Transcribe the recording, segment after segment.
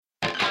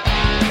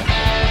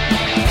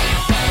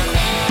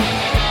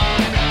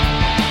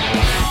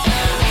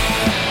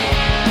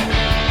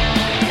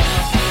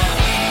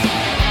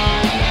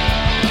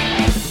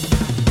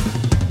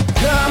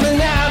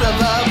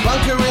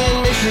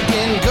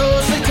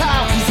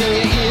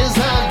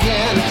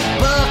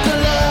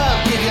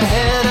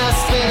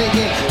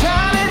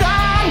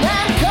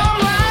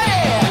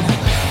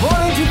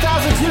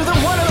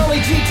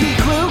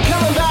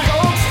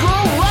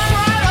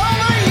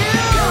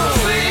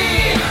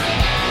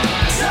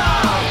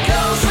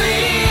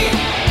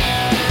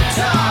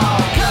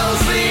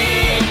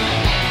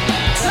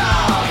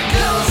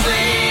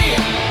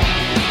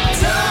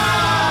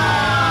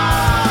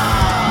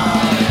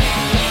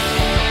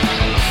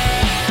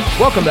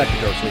Welcome back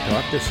to Dulce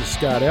Talk. This is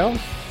Scott L.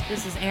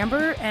 This is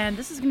Amber, and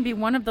this is going to be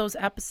one of those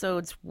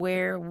episodes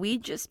where we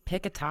just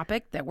pick a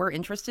topic that we're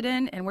interested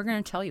in, and we're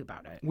going to tell you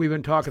about it. We've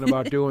been talking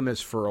about doing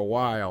this for a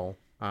while,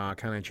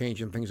 kind of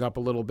changing things up a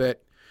little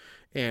bit.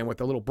 And with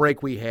the little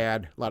break we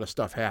had, a lot of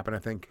stuff happened. I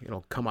think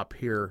it'll come up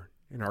here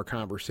in our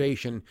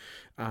conversation.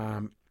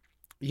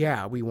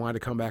 We wanted to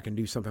come back and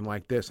do something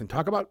like this and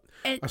talk about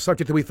a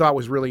subject that we thought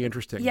was really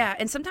interesting. Yeah,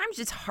 and sometimes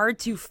it's hard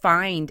to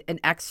find an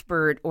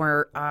expert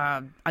or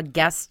a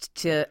guest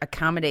to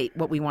accommodate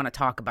what we want to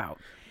talk about.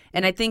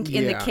 And I think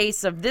in the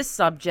case of this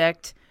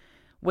subject,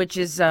 which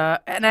is,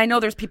 and I know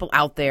there's people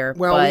out there.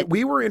 Well,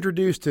 we were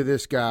introduced to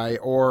this guy,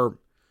 or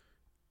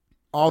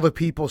all the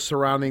people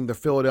surrounding the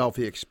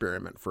Philadelphia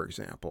experiment, for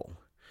example.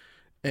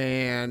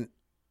 And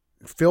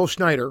Phil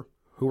Schneider,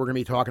 who we're going to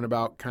be talking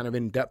about kind of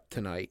in depth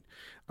tonight.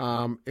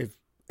 If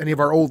any of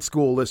our old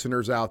school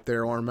listeners out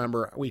there will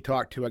remember, we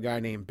talked to a guy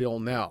named Bill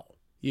Nell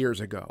years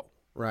ago,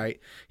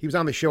 right? He was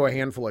on the show a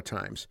handful of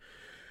times.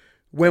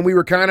 When we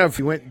were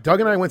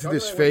Doug and I went through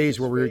this phase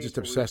where we were just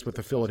obsessed with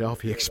the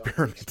Philadelphia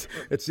experiment.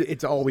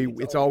 It's all we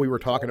were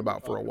talking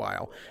about for a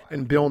while.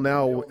 And Bill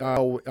Nell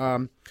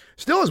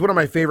still is one of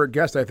my favorite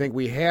guests I think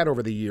we had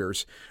over the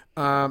years.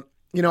 And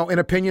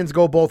opinions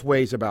go both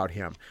ways about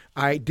him.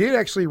 I did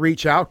actually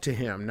reach out to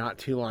him not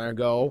too long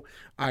ago.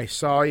 I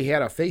saw he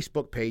had a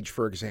Facebook page,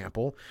 for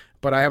example,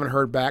 but I haven't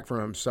heard back from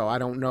him, so I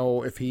don't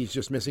know if he's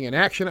just missing in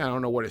action. I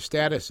don't know what his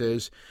status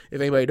is.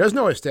 If anybody does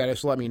know his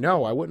status, let me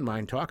know. I wouldn't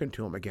mind talking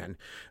to him again.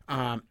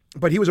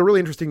 But he was a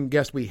really interesting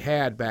guest we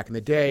had back in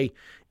the day,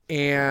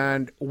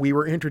 and we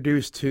were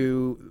introduced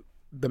to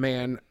the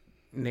man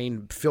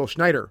named Phil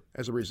Schneider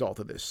as a result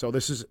of this. So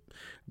this is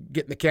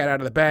getting the cat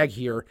out of the bag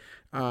here.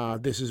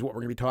 This is what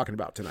we're going to be talking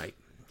about tonight.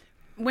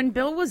 When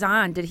Bill was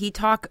on, did he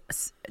talk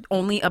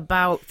only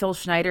about Phil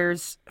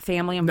Schneider's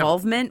family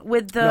involvement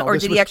with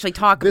did he actually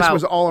talk about... This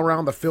was all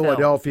around the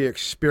Philadelphia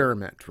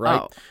experiment,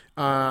 right?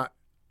 Oh.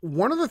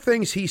 One of the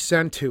things he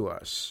sent to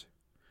us,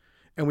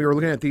 and we were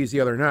looking at these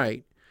the other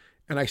night,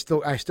 and I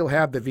still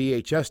have the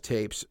VHS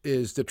tapes,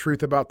 is The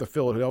Truth About the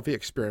Philadelphia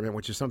Experiment,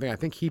 which is something I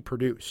think he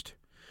produced.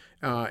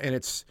 And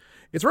it's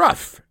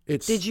rough.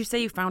 Did you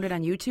say you found it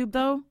on YouTube,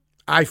 though?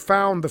 I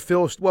found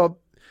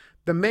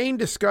the main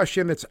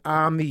discussion that's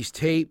on these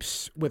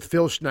tapes with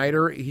Phil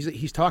Schneider,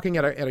 he's talking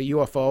at a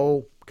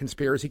UFO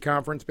conspiracy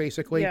conference,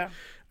 basically. Yeah.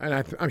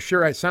 And I'm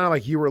sure it sounded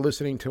like you were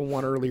listening to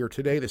one earlier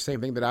today, the same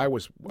thing that I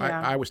was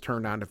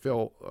turned on to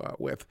Phil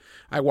with.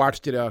 I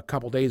watched it a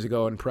couple days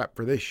ago in prep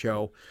for this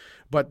show.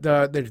 But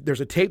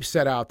there's a tape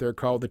set out there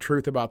called The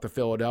Truth About the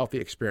Philadelphia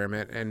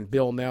Experiment, and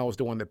Bill Nell is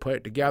the one that put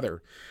it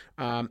together.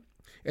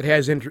 It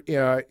has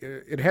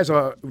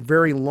a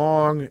very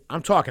long,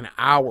 I'm talking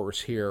hours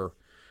here,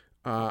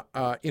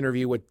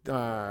 interview with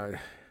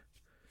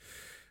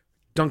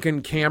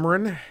Duncan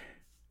Cameron.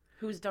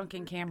 Who's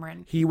Duncan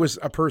Cameron? He was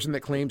a person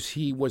that claims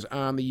he was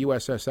on the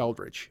USS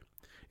Eldridge.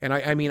 And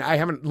I mean, I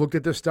haven't looked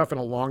at this stuff in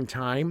a long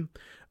time,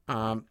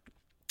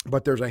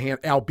 but there's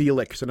Al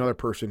Bielek is another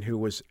person who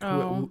was, you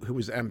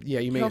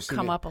may have seen He'll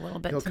come up a little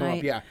bit He'll tonight. come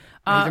up, yeah.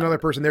 He's another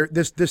person there.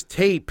 This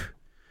tape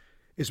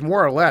is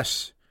more or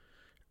less,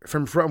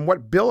 from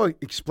what Bill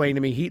explained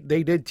to me,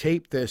 they did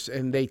tape this,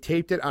 and they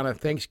taped it on a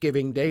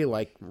Thanksgiving day,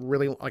 like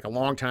a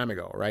long time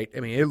ago, right? I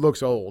mean, it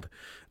looks old,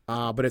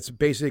 but it's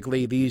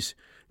basically these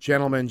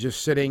gentlemen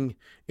just sitting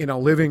in a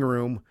living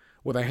room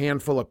with a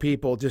handful of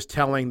people just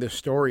telling the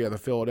story of the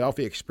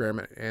Philadelphia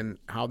experiment and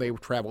how they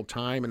traveled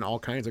time and all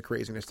kinds of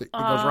craziness that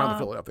goes around the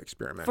Philadelphia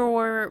experiment.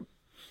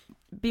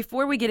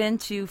 Before we get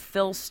into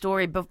Phil's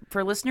story, but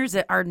for listeners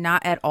that are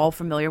not at all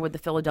familiar with the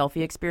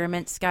Philadelphia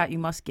experiment, Scott, you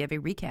must give a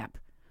recap.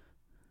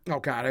 Oh,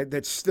 God,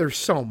 there's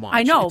so much.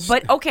 I know,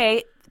 but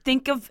okay,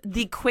 think of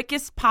the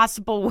quickest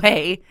possible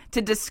way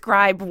to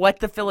describe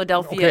what the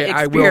Philadelphia experiment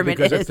is. Okay, I will,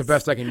 because that's the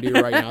best I can do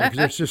right now, because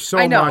there's just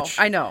so much.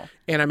 I know.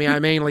 And I mean, I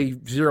mainly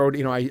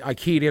I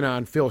keyed in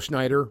on Phil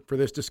Schneider for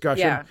this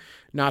discussion,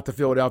 not the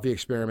Philadelphia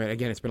experiment.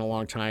 Again, it's been a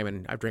long time,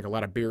 and I've drank a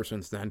lot of beer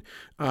since then.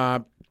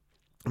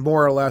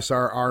 More or less,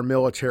 our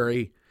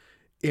military,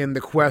 in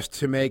the quest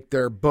to make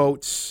their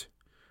boats,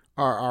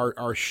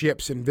 our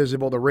ships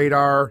invisible to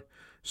radar,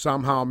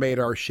 somehow made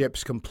our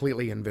ships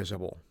completely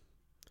invisible.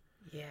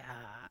 Yeah.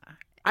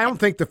 I don't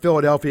think the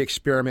Philadelphia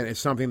experiment is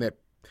something that,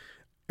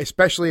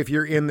 especially if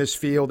you're in this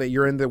field, that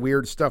you're into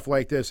weird stuff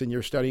like this and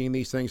you're studying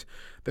these things,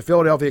 the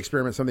Philadelphia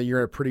experiment is something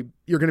you're going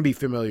to be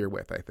familiar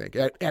with, I think.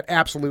 At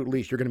absolute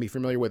least, you're going to be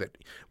familiar with it.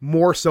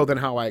 More so than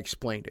how I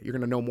explained it. You're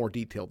going to know more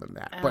detail than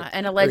that.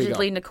 And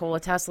allegedly Nikola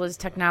Tesla's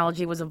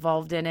technology was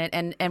involved in it.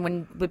 And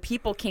when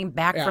people came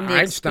back from the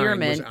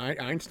experiment...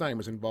 Einstein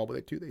was involved with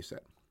it too, they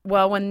said.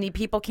 Well, when the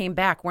people came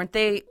back, weren't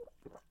they,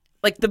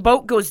 like, the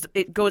boat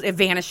it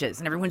vanishes,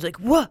 and everyone's like,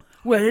 what?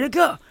 Where did it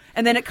go?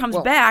 And then it comes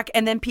back,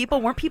 and then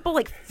weren't people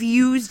like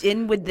fused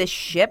in with this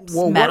ship's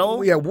metal?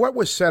 What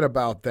was said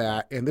about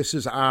that, and this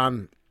is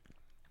on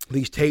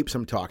these tapes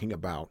I'm talking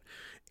about,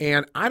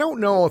 And I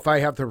don't know if I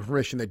have the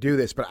permission to do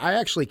this, but I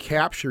actually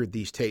captured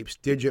these tapes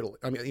digitally.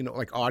 I mean,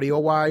 like audio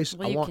wise.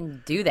 Well, you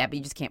can do that, but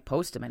you just can't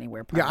post them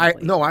anywhere.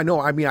 Probably. Yeah, I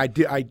know. I mean, I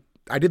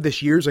did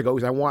this years ago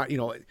because I want,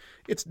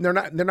 they're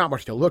not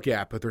much to look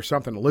at, but there's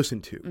something to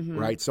listen to,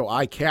 right? So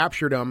I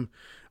captured them.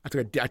 I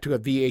took a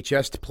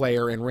VHS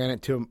player and ran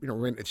it to,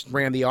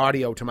 ran the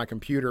audio to my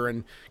computer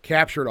and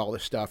captured all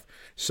this stuff.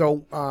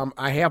 So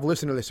I have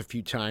listened to this a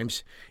few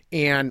times,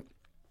 and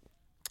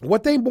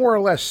what they more or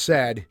less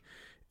said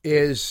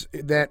is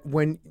that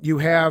when you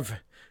have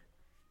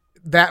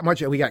that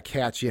much, we got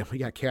cats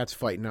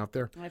fighting out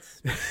there.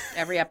 That's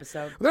every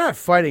episode. They're not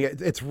fighting.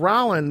 It's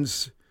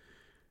Rollins.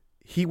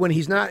 When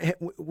he's not,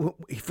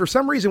 for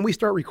some reason, we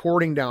start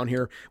recording down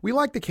here. We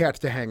like the cats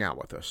to hang out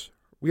with us.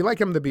 We like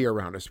them to be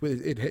around us.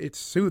 It's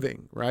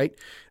soothing, right?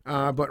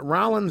 But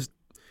Rollins,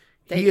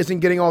 he isn't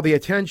getting all the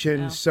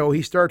attention, so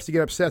he starts to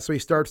get upset, so he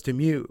starts to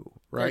mew,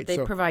 right? They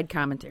provide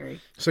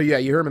commentary. So, yeah,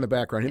 you hear him in the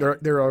background. Yeah.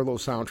 They're a little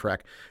soundtrack.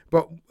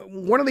 But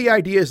one of the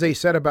ideas they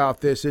said about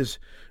this is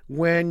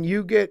when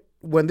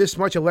this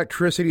much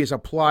electricity is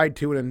applied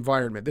to an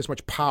environment, this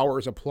much power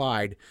is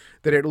applied,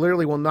 that it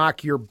literally will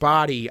knock your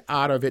body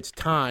out of its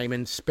time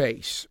and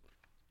space.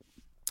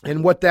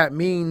 And what that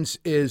means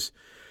is,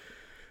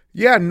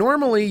 yeah,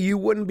 normally you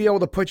wouldn't be able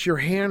to put your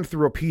hand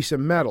through a piece of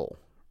metal,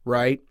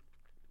 right?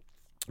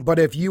 But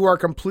if you are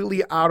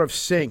completely out of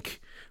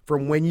sync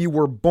from when you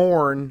were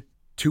born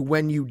to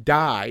when you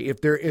die,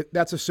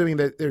 that's assuming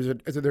that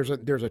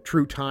there's a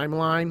true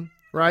timeline,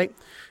 right?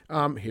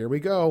 Here we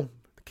go.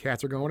 The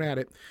cats are going at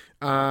it.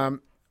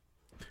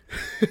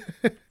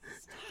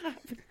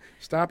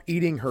 Stop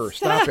eating her.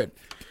 Stop it.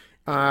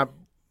 God,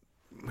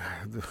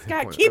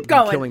 keep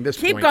going.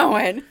 Keep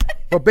going.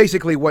 But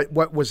basically,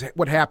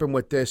 what happened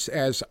with this,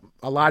 as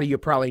a lot of you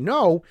probably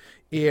know,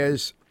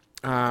 is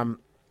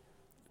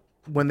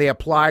when they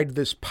applied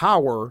this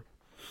power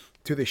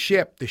to the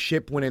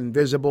ship went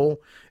invisible,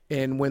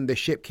 and when the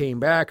ship came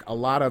back, a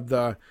lot of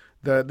the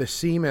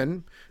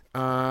seamen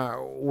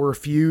were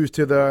fused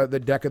to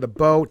the deck of the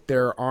boat.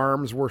 Their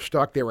arms were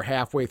stuck. They were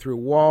halfway through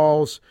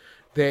walls.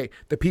 The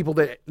people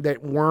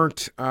that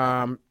weren't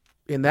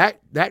in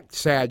that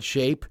sad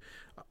shape,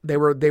 they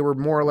were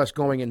more or less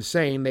going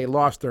insane. They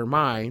lost their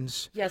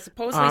minds. Yeah,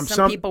 supposedly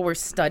some people were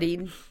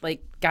studied,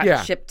 like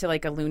got shipped to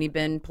like a loony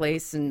bin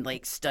place and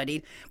like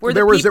studied.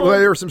 There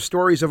were some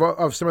stories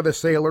of some of the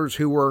sailors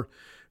who were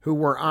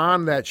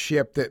on that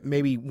ship that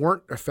maybe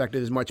weren't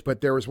affected as much. But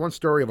there was one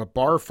story of a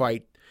bar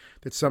fight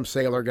that some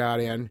sailor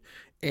got in,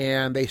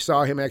 and they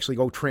saw him actually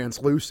go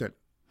translucent.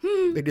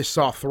 They just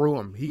saw through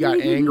him. He got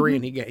angry,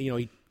 and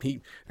he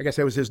I guess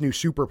that was his new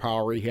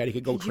superpower. He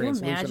could go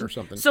translucent or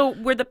something. So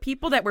were the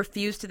people that were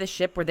fused to the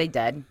ship, were they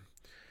dead?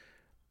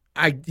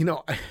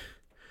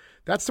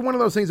 That's one of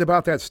those things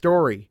about that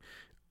story.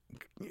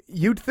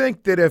 You'd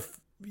think that if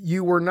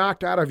you were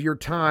knocked out of your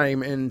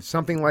time and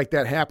something like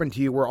that happened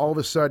to you, where all of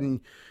a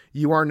sudden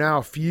you are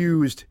now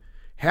fused,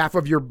 half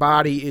of your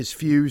body is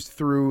fused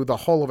through the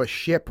hull of a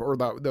ship or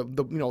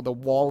the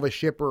wall of a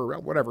ship or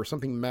whatever,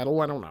 something metal.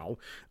 I don't know.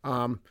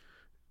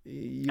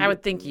 I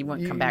would think you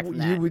wouldn't come back from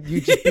that.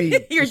 You'd just be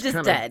You're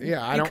just dead.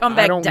 Yeah, I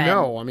don't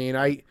know. I mean,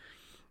 I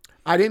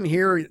didn't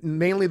hear.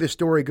 Mainly, the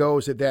story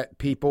goes that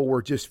people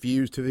were just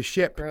fused to the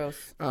ship.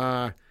 Gross.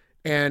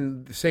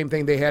 And the same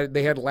thing, they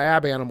had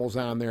lab animals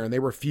on there, and they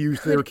were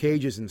fused to their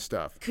cages and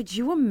stuff. Could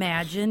you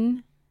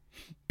imagine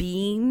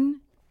being?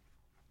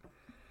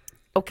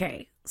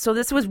 Okay, so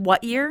this was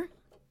what year?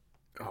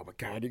 Oh my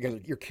God,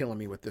 you're killing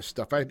me with this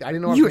stuff. I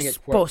didn't know. You're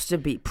supposed to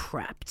be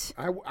prepped.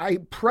 I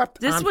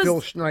prepped on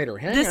Phil Schneider.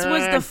 This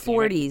was the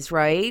 40s,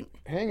 right?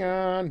 Hang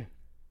on.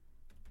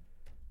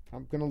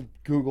 I'm gonna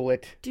Google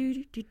it. Google.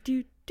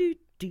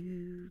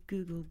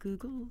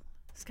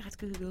 Scott's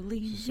Googling.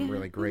 This is some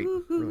really great,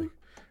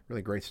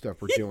 really great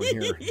stuff we're doing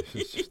here. This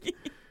is just...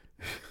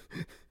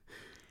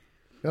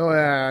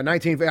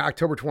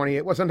 October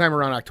 28th. Well, sometime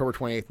around October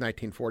 28th,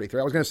 1943.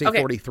 I was going to say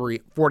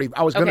 40.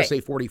 I was going to say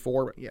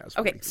 44, but yes.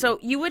 Okay, so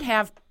you would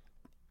have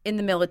in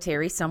the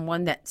military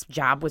someone that's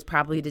job was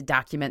probably to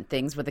document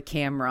things with a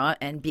camera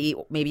and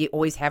maybe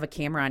always have a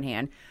camera on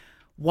hand.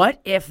 What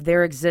if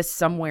there exists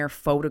somewhere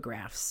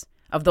photographs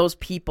of those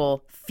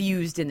people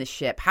fused in the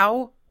ship?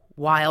 How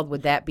wild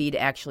would that be to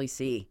actually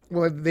see?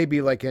 Well, they'd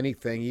be like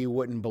anything. You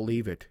wouldn't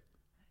believe it.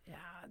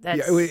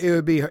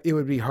 It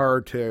would be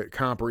hard to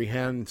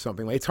comprehend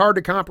something like. It's hard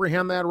to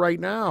comprehend that right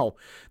now.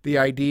 The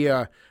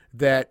idea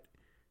that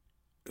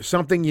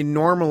something you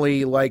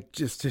normally like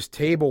just this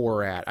table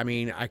we're at. I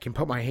mean, I can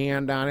put my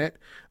hand on it.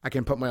 I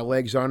can put my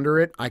legs under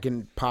it. I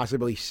can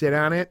possibly sit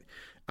on it.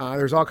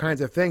 There's all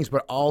kinds of things,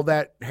 but all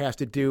that has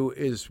to do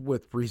is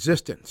with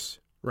resistance,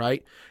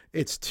 right?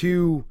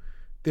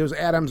 Those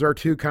atoms are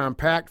too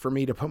compact for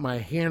me to put my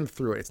hand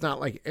through it. It's not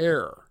like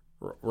air,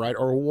 right?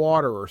 Or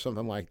water or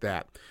something like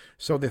that.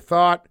 So the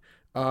thought,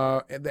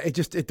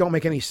 it don't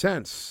make any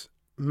sense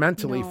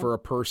mentally for a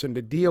person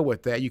to deal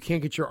with that. You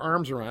can't get your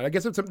arms around it. I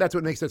guess that's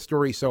what makes that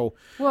story so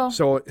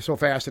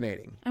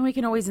fascinating. And we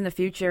can always in the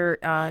future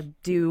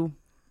do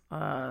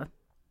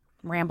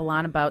ramble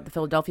on about the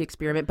Philadelphia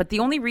experiment, but the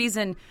only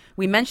reason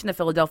we mention the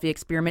Philadelphia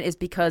experiment is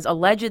because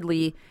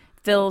allegedly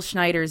Phil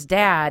Schneider's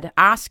dad,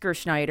 Oscar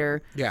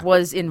Schneider,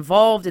 was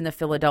involved in the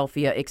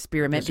Philadelphia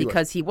experiment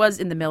because he was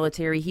in the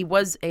military. He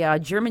was a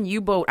German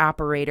U-boat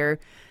operator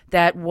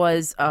that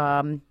was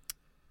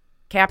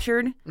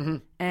captured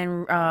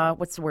and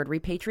what's the word?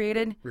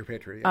 Repatriated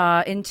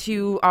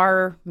into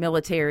our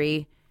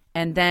military,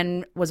 and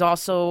then was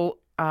also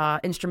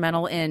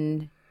instrumental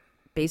in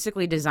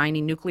basically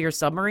designing nuclear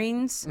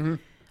submarines.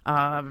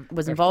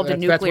 Was involved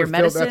in nuclear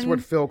medicine. That's what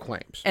Phil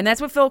claims, and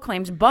that's what Phil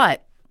claims.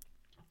 But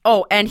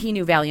and he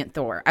knew Valiant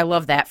Thor. I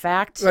love that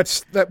fact.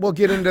 We'll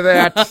get into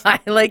that. I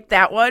like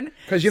that one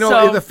because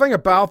the thing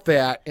about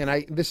that,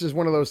 and this is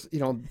one of those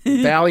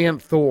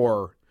Valiant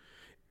Thor.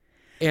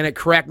 And it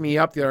cracked me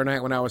up the other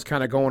night when I was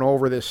kind of going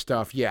over this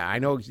stuff. Yeah, I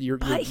know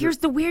But here's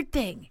the weird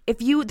thing: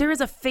 there is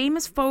a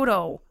famous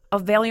photo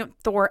of Valiant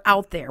Thor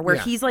out there where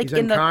he's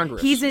in Congress.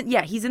 He's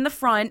in the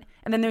front,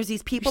 and then there's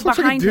these people Looks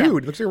behind like a him.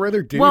 Dude, looks like a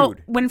regular dude. Well,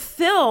 when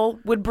Phil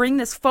would bring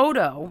this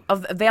photo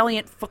of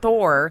Valiant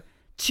Thor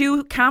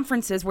to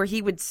conferences where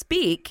he would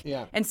speak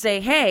and say,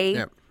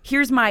 "Hey,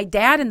 here's my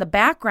dad in the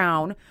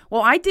background."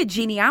 Well, I did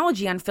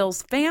genealogy on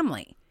Phil's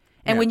family,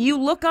 and when you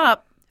look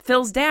up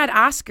Phil's dad,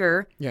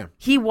 Oscar,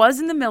 he was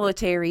in the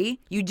military.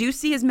 You do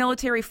see his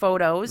military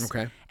photos.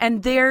 Okay.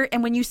 And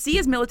when you see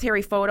his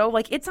military photo,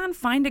 it's on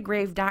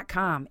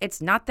findagrave.com.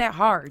 It's not that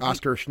hard.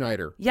 Oscar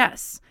Schneider.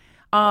 Yes.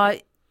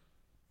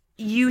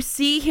 You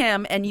see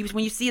him, and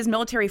when you see his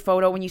military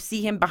photo, when you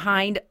see him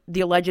behind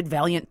the alleged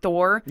Valiant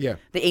Thor,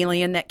 the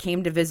alien that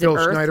came to visit Phil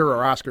Earth. Schneider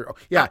or Oscar.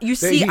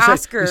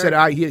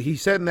 Oscar. He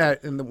said in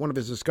that in one of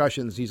his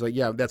discussions, he's like,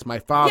 that's my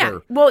father. Yeah,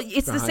 well,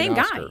 it's the same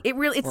Oscar. guy.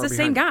 It's the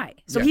same guy.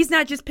 So he's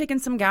not just picking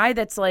some guy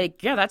that's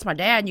like, that's my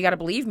dad, and you got to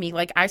believe me.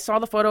 I saw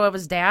the photo of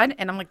his dad,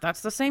 and I'm like,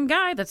 that's the same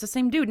guy. That's the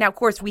same dude. Now, of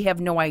course, we have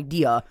no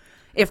idea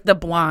if the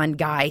blonde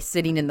guy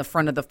sitting in the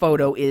front of the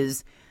photo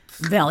is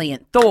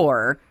Valiant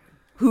Thor,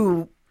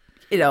 who...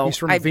 he's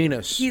from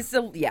Venus. He's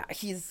from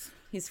Venus.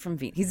 He's from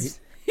Venus.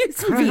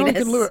 It's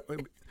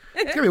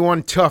gonna be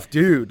one tough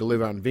dude to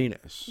live on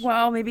Venus.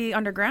 Well, maybe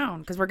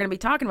underground, because we're gonna be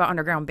talking about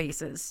underground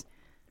bases.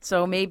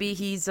 So maybe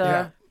he's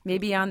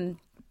maybe on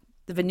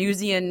the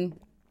Venusian.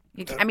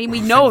 I mean,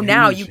 we know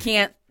now you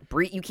can't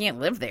breathe. You can't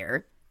live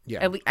there.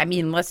 Yeah.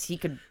 Unless he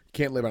could.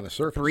 Can't live on the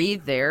surface.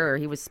 Breathe there, or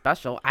he was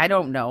special. I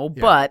don't know,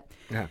 but.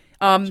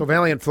 So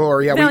Valiant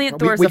Thor, Valiant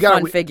Thor's a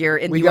fun figure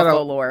in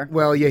UFO lore.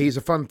 Well, he's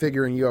a fun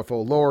figure in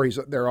UFO lore.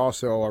 They're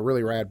also a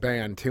really rad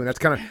band too, and that's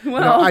kind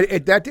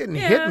of that didn't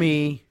hit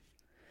me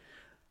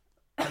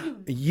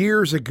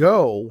years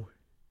ago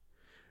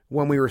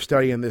when we were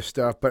studying this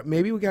stuff. But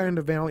maybe we got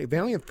into Valiant.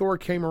 Valiant Thor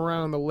came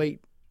around in the late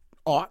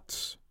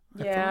aughts.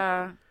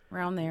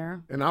 Around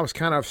there. And I was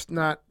kind of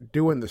not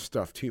doing this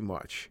stuff too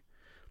much.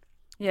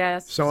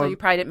 Yes, so you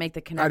probably didn't make the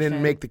connection. I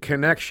didn't make the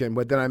connection,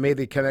 but then I made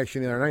the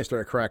connection the other night and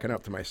started cracking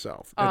up to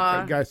myself.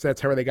 I guess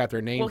that's how they got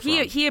their name from.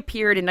 He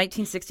appeared in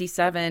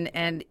 1967,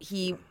 and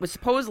he was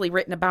supposedly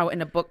written about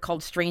in a book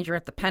called Stranger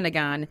at the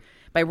Pentagon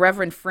by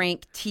Reverend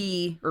Frank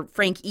E.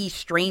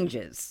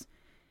 Stranges.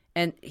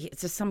 And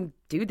it's just some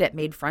dude that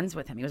made friends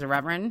with him. He was a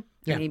reverend.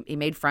 Yeah. And he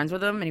made friends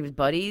with him, and he was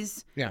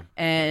buddies. Yeah.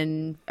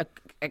 And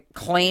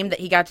claimed that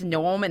he got to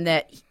know him, and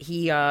that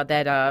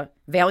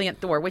Valiant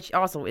Thor, which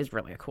also is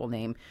really a cool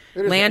name,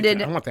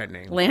 landed. I want that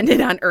name. Landed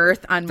on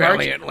Earth on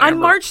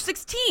March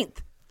 16th.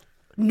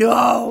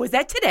 No, is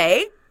that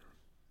today?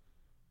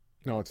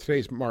 No,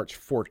 today's March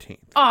 14th.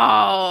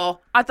 Oh,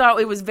 I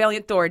thought it was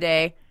Valiant Thor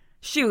Day.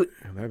 Shoot.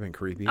 That'd have been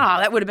creepy. Oh,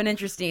 that would have been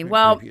interesting.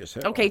 Well,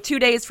 okay, 2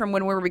 days from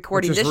when we're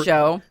recording this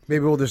show.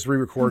 Maybe we'll just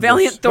re-record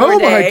Valiant Thor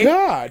Day. Oh,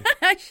 my God.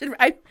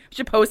 I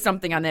should post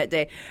something on that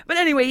day. But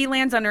anyway, he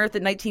lands on Earth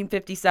in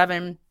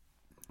 1957,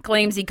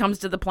 claims he comes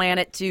to the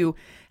planet to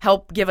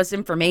help give us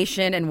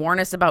information and warn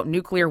us about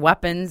nuclear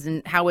weapons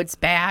and how it's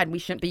bad. We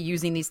shouldn't be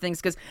using these things,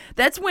 because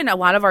that's when a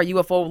lot of our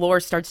UFO lore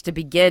starts to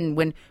begin.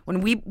 When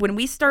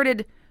we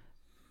started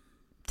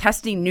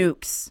testing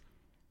nukes,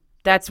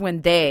 that's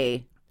when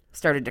they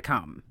started to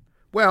come.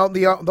 Well,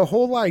 the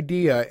whole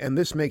idea, and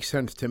this makes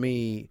sense to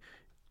me.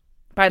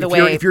 By the way,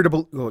 if you're to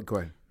go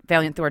ahead.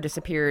 Valiant Thor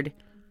disappeared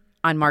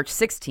on March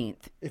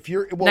 16th,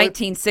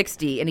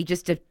 1960, and he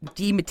just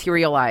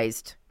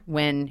dematerialized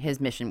when his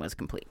mission was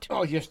complete.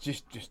 Oh,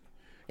 just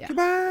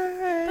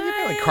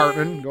goodbye. Like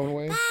Cartman going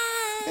away.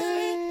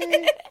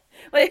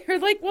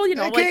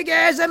 Okay,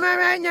 guys, I'm all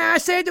right now. I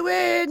saved the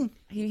win.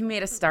 He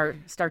made a Star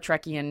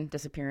Trekian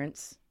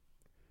disappearance.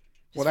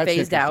 Just that's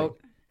phased out.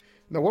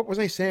 No, what was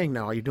I saying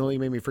now? You totally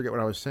made me forget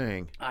what I was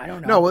saying. I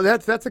don't know. No, well,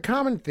 that's a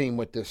common theme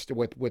with this,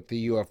 with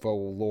the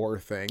UFO lore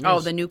thing.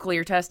 The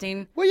nuclear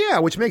testing? Well, yeah,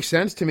 which makes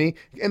sense to me.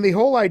 And the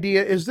whole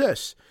idea is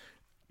this.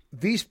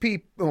 These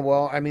people,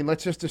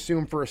 let's just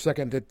assume for a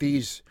second that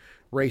these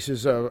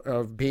races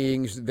of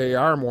beings, they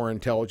are more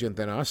intelligent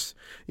than us.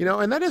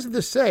 And that isn't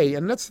to say,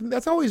 and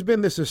that's always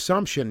been this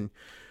assumption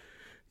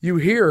you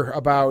hear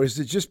about, is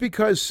that just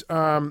because...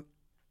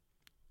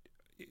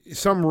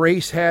 some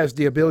race has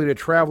the ability to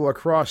travel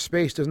across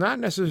space does not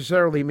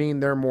necessarily mean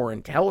they're more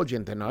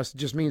intelligent than us. It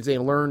just means they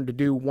learn to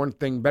do one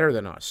thing better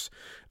than us.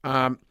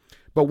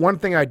 But one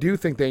thing I do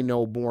think they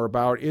know more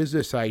about is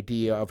this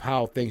idea of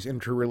how things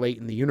interrelate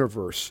in the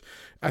universe.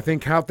 I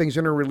think how things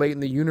interrelate in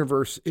the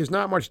universe is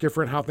not much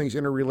different how things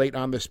interrelate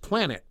on this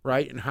planet,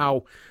 right? And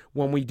how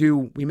when we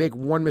make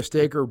one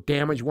mistake or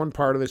damage one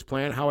part of this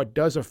planet, how it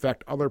does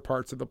affect other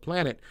parts of the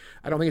planet.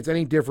 I don't think it's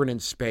any different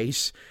in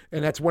space.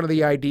 And that's one of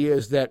the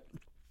ideas that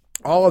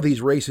all of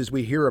these races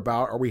we hear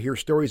about or we hear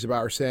stories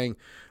about are saying,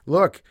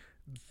 look,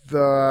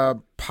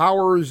 the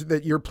powers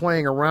that you're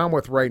playing around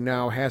with right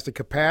now has the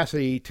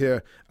capacity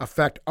to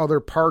affect other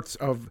parts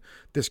of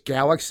this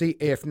galaxy,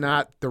 if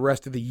not the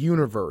rest of the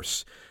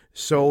universe.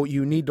 So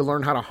you need to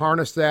learn how to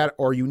harness that,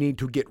 or you need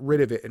to get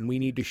rid of it, and we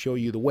need to show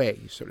you the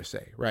way, so to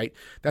say, right?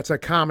 That's a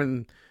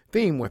common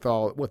theme with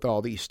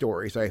all these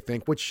stories, I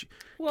think, which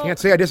can't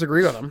say I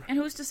disagree with them. And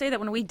who's to say that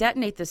when we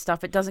detonate this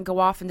stuff, it doesn't go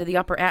off into the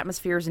upper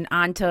atmospheres and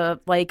onto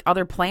like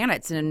other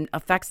planets and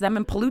affects them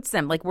and pollutes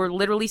them? Like we're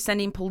literally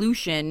sending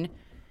pollution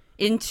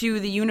into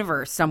the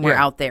universe somewhere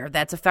out there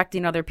that's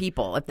affecting other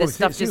people. If this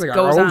stuff just like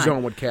goes our on,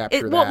 ozone would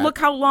capture that. Well, look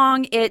how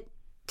long it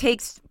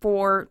takes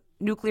for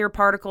nuclear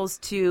particles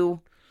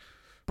to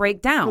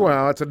break down.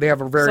 Well, they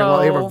have a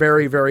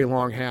very very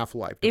long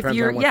half-life. If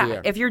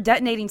you're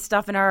detonating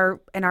stuff in our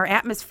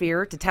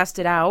atmosphere to test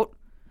it out,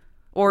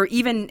 or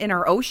even in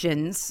our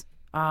oceans,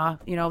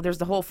 there's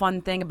the whole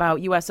fun thing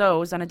about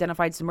USOs,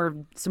 unidentified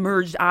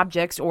submerged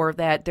objects, or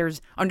that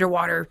there's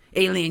underwater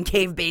alien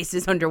cave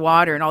bases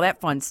underwater and all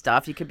that fun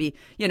stuff. You could be,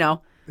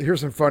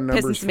 here's some fun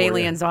numbers. Pissing some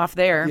aliens off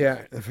there.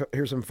 Yeah,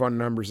 here's some fun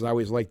numbers. I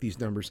always like these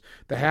numbers.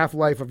 The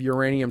half-life of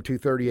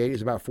uranium-238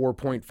 is about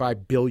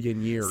 4.5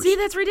 billion years. See,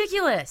 that's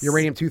ridiculous.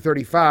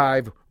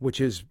 Uranium-235, which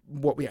is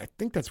I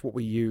think that's what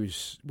we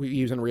use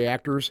in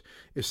reactors,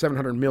 is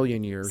 700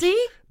 million years.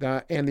 See?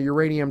 And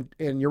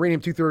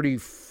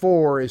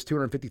uranium-234 is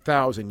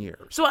 250,000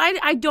 years. So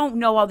I don't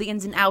know all the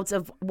ins and outs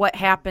of what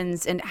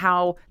happens and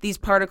how these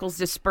particles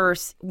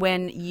disperse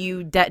when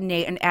you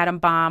detonate an atom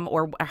bomb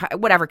or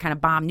whatever kind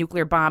of bomb,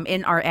 nuclear bomb,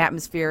 in our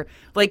atmosphere,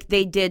 like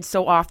they did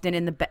so often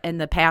in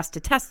the past to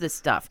test this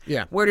stuff.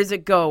 Yeah. Where does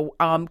it go?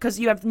 Because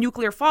you have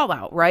nuclear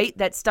fallout, right?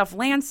 That stuff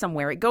lands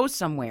somewhere. It goes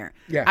somewhere.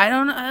 Yeah. I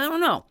don't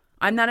know.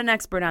 I'm not an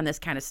expert on this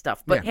kind of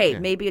stuff, but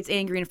maybe it's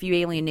angering a few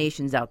alien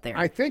nations out there.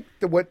 I think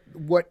that what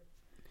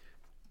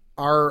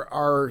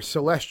our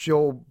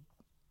celestial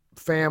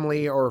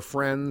family or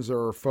friends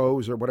or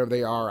foes or whatever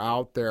they are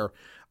out there,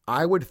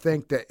 I would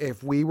think that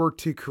if we were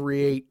to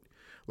create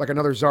like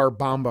another Tsar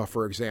Bomba,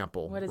 for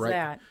example. What is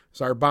that?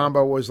 Tsar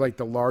Bomba was like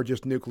the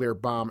largest nuclear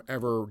bomb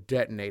ever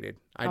detonated.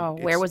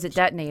 Where was it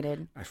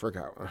detonated? I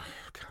forgot. Oh,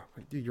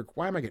 God, dude,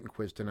 why am I getting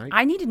quizzed tonight?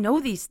 I need to know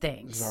these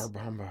things. Tsar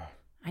Bomba.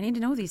 I need to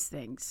know these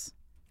things.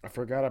 I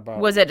forgot about.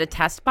 Was it a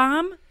test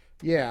bomb?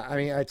 Yeah, I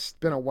mean it's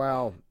been a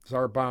while.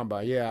 Tsar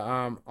Bomba.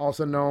 Yeah,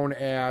 also known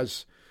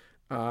as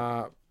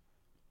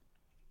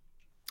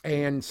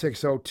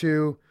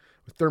AN-602,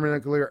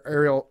 thermonuclear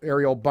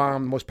aerial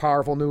bomb, the most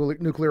powerful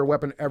nuclear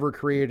weapon ever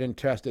created and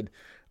tested.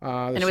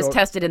 And it was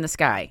tested in the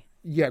sky.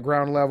 Yeah,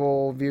 ground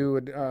level view.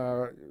 It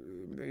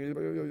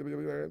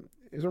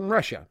was in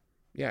Russia.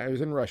 Yeah, it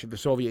was in Russia, the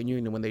Soviet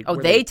Union, when they...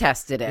 they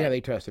tested it. Yeah, they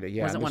tested it,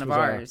 yeah. Wasn't one of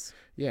ours.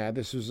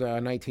 This was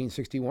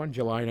 1961,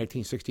 July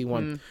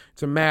 1961.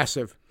 It's a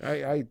massive...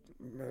 the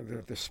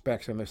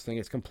specs on this thing,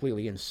 it's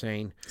completely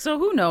insane. So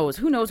who knows?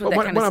 Who knows what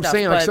that kind of stuff... What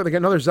I'm saying, like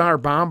another Tsar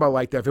Bomba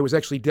like that, if it was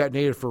actually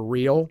detonated for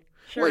real...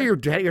 Sure. Well,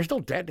 you're still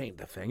detonating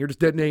the thing. You're just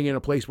detonating in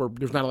a place where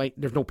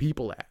there's no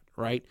people at,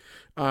 right?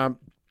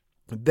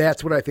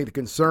 That's what I think the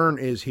concern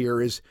is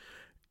here, is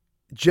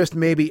just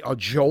maybe a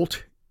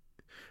jolt.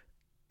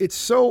 It's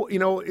so,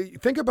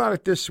 think about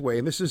it this way,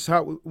 and this is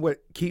what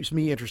keeps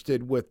me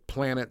interested with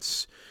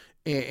planets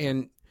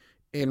and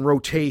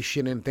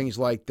rotation and things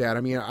like that.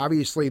 I mean,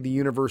 obviously the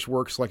universe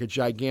works like a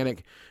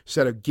gigantic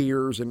set of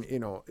gears, and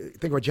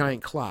think of a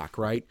giant clock,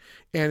 right?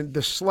 And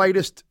the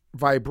slightest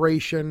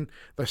vibration,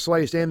 the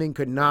slightest anything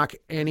could knock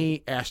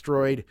any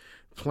asteroid,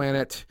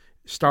 planet,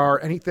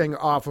 star, anything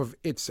off of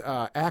its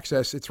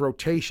axis, its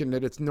rotation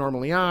that it's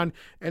normally on,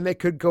 and they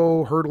could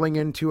go hurtling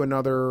into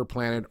another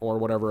planet or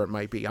whatever it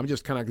might be. I'm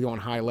just kind of going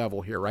high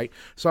level here, right?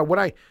 So what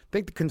I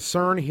think the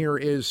concern here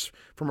is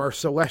from our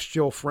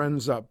celestial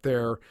friends up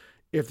there,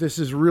 if this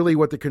is really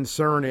what the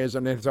concern is,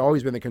 and it's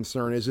always been the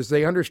concern is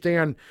they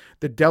understand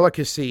the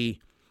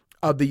delicacy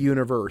of the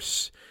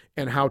universe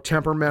and how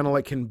temperamental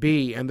it can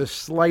be, and the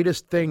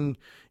slightest thing,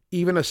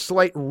 even a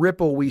slight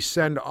ripple we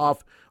send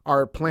off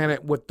our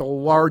planet with the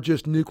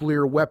largest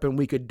nuclear weapon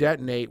we could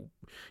detonate,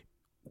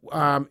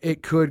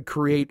 it could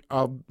create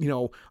a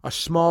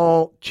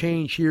small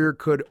change here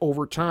could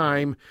over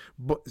time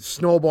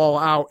snowball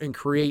out and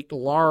create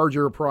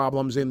larger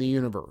problems in the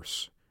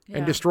universe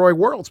and destroy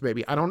worlds.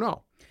 Maybe, I don't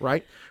know,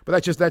 right? But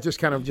that's just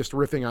kind of just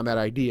riffing on that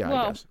idea.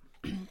 I guess.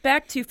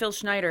 Back to Phil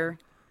Schneider.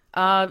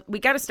 We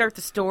got to start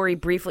the story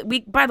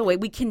briefly. By the way,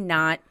 we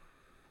cannot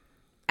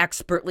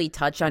expertly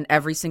touch on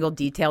every single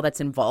detail that's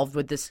involved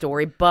with this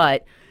story,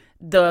 but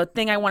the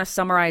thing I want to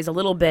summarize a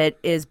little bit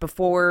is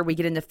before we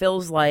get into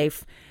Phil's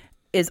life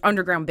is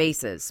underground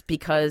bases,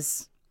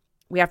 because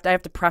I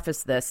have to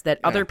preface this that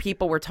other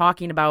people were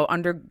talking about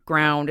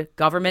underground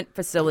government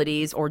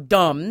facilities or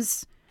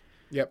DUMS.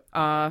 Yep.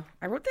 I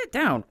wrote that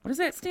down. What does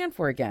that stand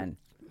for again?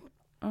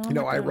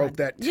 Oh, I wrote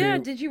that too. Yeah,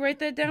 did you write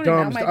that down?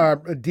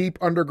 DUMS, deep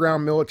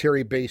underground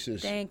military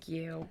bases. Thank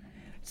you.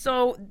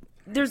 So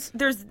these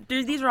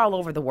are all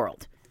over the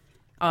world.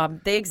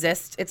 They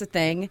exist. It's a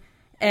thing.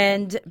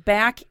 And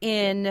back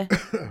in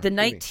the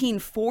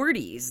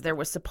 1940s, there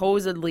was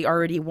supposedly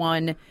already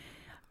one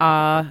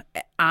on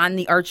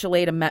the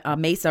Archuleta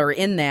Mesa, or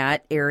in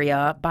that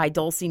area by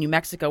Dulce, New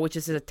Mexico, which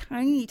is a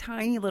tiny,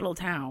 tiny little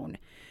town.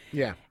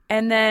 Yeah.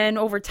 And then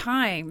over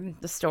time,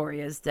 the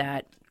story is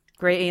that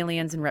gray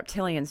aliens and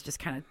reptilians just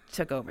kind of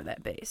took over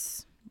that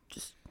base.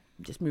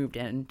 Just moved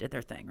in, did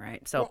their thing,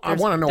 right? So I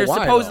want to know why. There's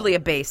supposedly a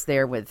base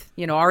there with,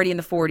 already in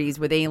the 40s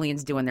with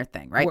aliens doing their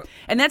thing, right?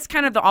 And that's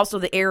kind of also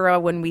the era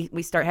when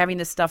we start having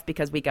this stuff,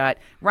 because we got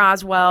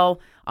Roswell,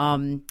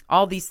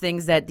 all these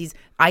things that these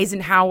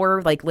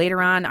Eisenhower, like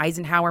later on,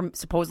 Eisenhower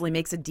supposedly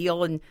makes a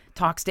deal and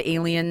talks to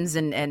aliens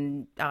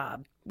and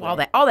all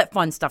that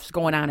fun stuff's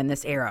going on in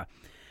this era.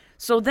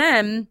 So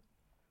then,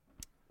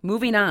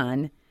 moving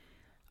on,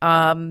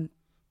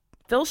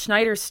 Phil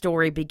Schneider's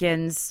story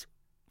begins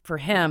for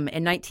him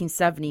in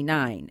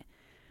 1979,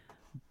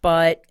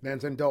 but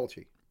Man's in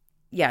Dulce.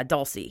 Yeah,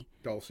 Dulce.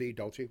 Dulce.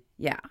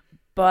 Yeah,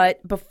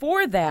 but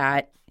before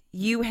that,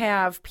 you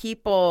have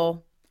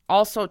people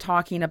also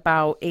talking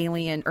about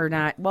alien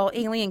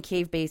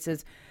cave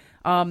bases.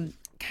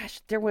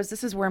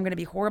 This is where I'm going to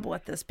be horrible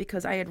at this,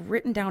 because I had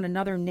written down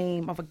another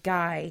name of a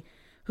guy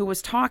who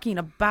was talking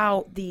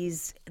about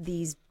these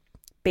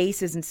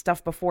bases and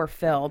stuff before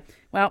Phil.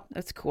 Well,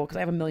 that's cool because I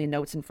have a million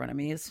notes in front of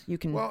me, as you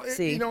can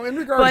see. In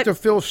regards to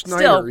Phil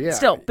Schneider,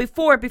 still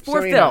before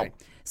 79. Phil.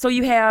 So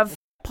you have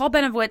Paul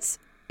Benowitz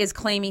is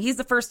claiming, he's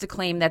the first to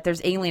claim that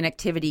there's alien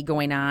activity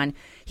going on.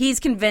 He's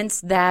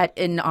convinced that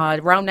in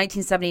around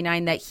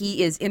 1979 that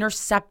he is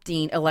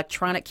intercepting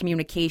electronic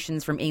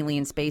communications from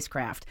alien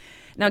spacecraft.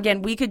 Now,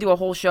 again, we could do a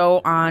whole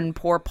show on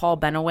poor Paul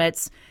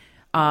Benowitz.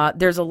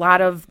 There's a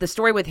lot of, the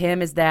story with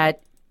him is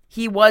that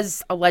he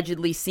was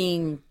allegedly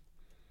seeing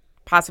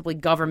possibly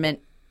government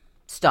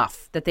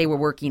stuff that they were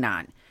working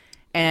on,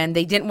 and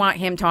they didn't want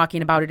him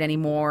talking about it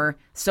anymore.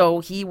 So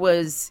he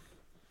was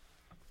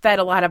fed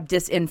a lot of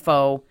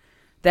disinfo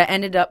that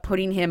ended up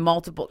putting him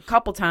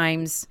couple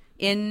times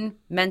in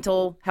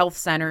mental health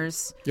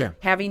centers,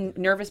 having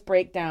nervous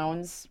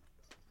breakdowns.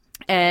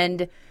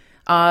 And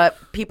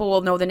people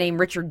will know the name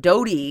Richard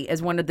Doty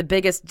as one of the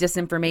biggest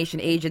disinformation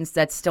agents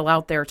that's still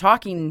out there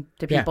talking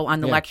to people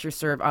on the lecture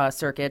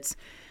circuits,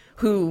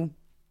 who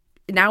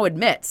now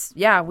admits,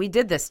 we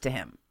did this to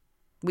him.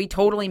 We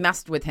totally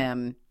messed with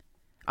him.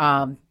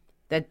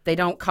 That they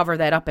don't cover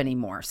that up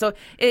anymore. So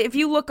if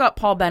you look up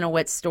Paul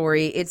Benowitz's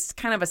story, it's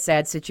kind of a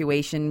sad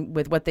situation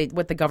with what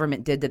the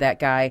government did to that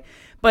guy.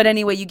 But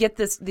anyway, you get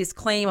this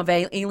claim of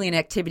alien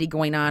activity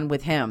going on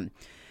with him.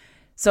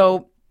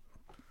 So,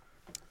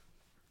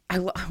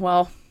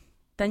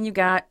 then you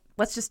got,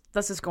 let's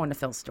just go into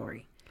Phil's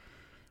story.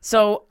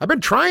 So I've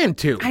been trying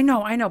to. I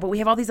know, but we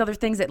have all these other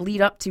things that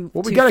lead up to.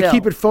 Well, we got to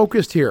keep it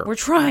focused here. We're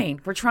trying.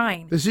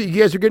 You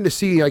guys are getting to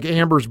see like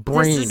Amber's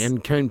brain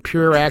and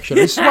pure action.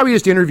 This is why we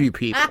just interview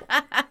people.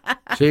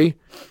 See?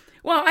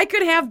 Well, I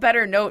could have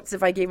better notes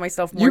if I gave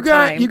myself more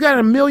time. You got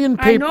a million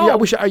papers. I know. I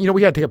wish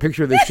we got to take a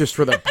picture of this just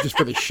for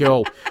the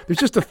show. There's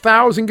just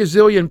 1,000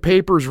 gazillion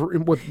papers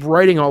with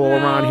writing all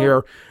around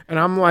here, and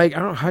I'm like, I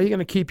don't know how are you going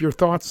to keep your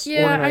thoughts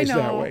organized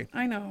that way.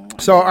 I know.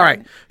 So, all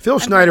right, Phil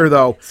Schneider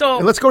though. So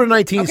let's go to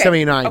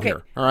 1979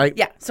 here. All right.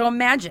 Yeah. So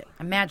imagine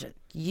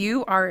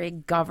you are a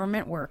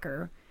government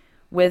worker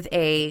with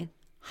a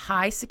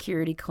high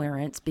security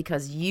clearance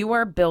because you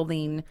are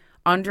building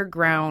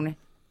underground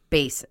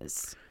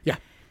bases. Yeah.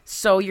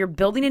 So you're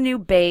building a new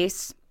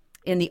base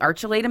in the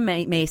Archuleta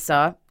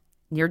Mesa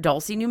near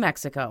Dulce, New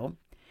Mexico,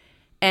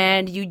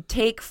 and you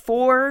take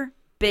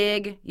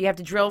you have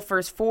to drill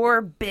first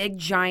 4 big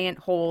giant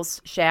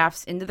holes,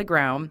 shafts into the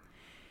ground.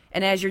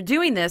 And as you're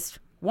doing this,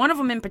 one of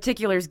them in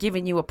particular is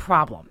giving you a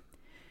problem.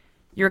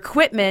 Your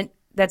equipment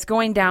that's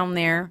going down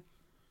there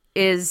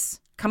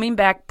is coming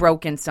back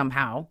broken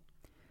somehow.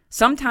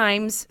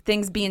 Sometimes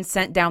things being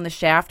sent down the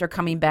shaft are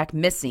coming back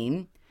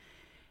missing.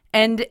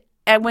 And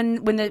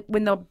when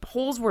the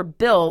holes were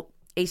built,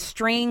 a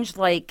strange,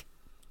 like,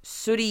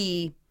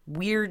 sooty,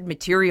 weird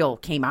material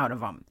came out of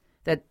them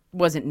that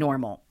wasn't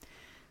normal.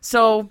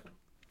 So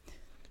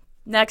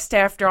next,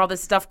 after all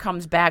this stuff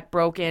comes back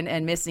broken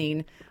and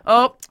missing,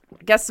 I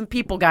guess some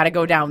people got to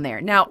go down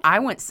there. Now, I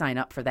wouldn't sign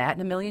up for that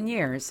in a million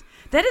years.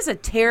 That is a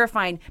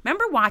terrifying...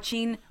 Remember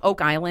watching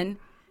Oak Island?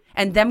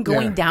 And them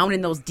going down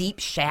in those deep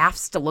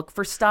shafts to look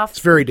for stuff.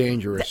 It's very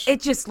dangerous. It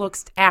just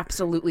looks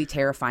absolutely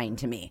terrifying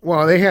to me.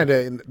 Well, they had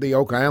the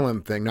Oak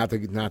Island thing, not to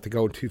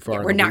go too far.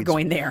 Yeah, we're not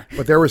going there.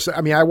 But there was,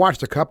 I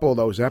watched a couple of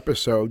those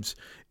episodes,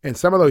 and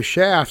some of those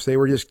shafts, they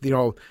were just,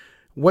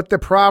 what the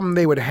problem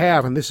they would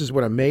have, and this is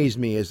what amazed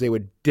me, is they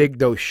would dig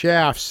those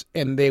shafts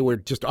and they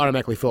would just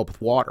automatically fill up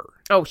with water.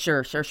 Oh,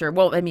 sure.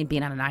 Well, I mean,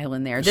 being on an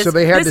island there. This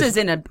is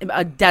in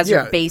a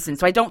desert basin,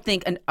 so I don't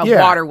think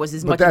water was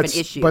as much of an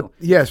issue.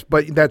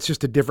 But that's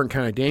just a different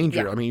kind of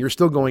danger. Yeah. I mean, you're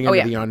still going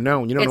into the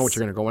unknown. You don't know what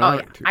you're going to go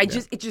out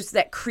into. It's just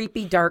that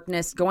creepy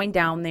darkness going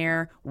down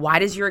there. Why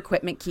does your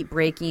equipment keep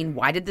breaking?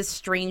 Why did this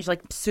strange,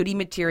 like, sooty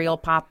material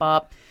pop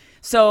up?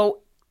 So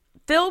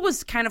Phil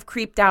was kind of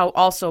creeped out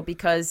also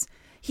because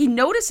he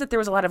noticed that there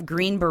was a lot of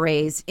Green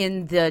Berets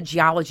in the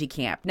geology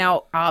camp.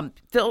 Now,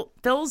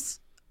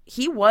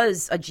 he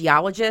was a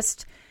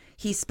geologist.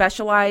 He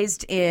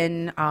specialized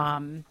in,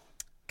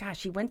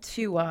 he went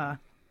to, what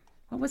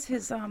was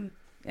his,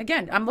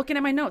 again, I'm looking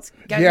at my notes.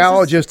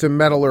 Geologist and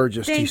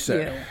metallurgist, he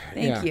said.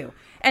 Thank you.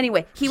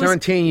 Anyway, he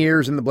 17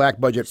 years in the black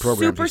budget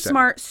program.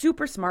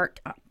 Super smart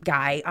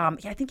guy.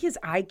 I think his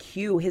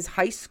IQ, his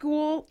high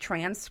school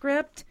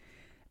transcript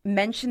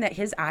mentioned that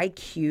his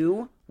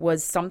IQ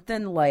was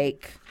something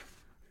like,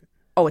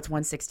 it's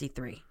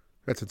 163.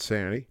 That's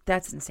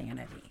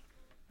insanity.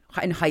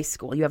 In high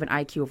school, you have an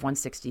IQ of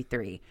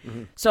 163.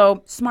 Mm-hmm.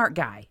 So, smart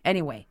guy.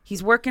 Anyway,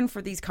 he's working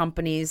for these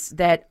companies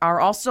that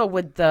are also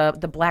with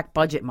the black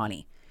budget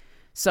money.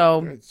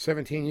 So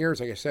 17 years,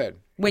 like I said.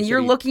 When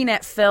you're looking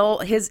at Phil,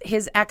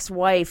 his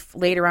ex-wife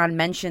later on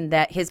mentioned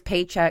that his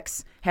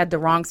paychecks had the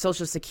wrong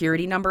Social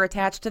Security number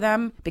attached to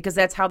them because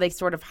that's how they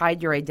sort of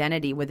hide your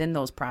identity within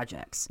those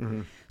projects.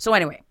 Mm-hmm. So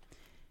anyway,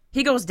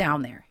 he goes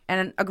down there,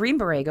 and a Green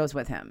Beret goes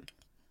with him.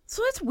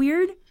 So that's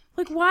weird.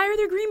 Like, why are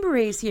there Green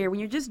Berets here when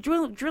you're just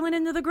drilling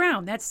into the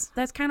ground?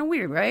 That's kind of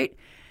weird, right?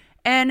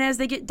 And as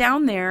they get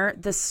down there,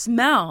 the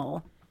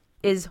smell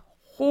is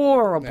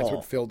horrible. That's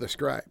what Phil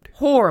described.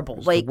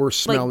 Horrible. Like the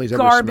worst smell he's ever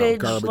smelled.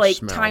 Garbage like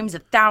smell. Times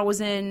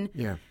 1,000.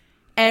 Yeah.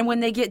 And when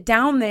they get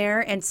down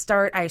there and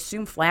start, I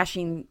assume,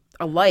 flashing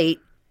a light,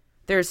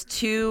 there's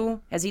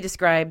two, as he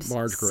describes,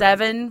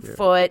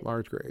 7-foot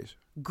large grays,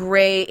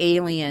 gray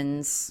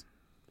aliens.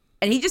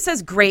 And he just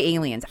says gray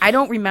aliens. I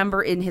don't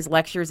remember in his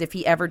lectures if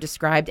he ever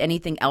described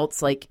anything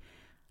else. Like,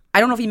 I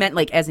don't know if he meant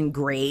like as in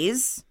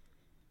grays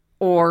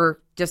or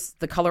just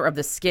the color of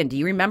the skin. Do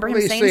you remember him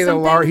saying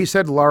something? He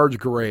said large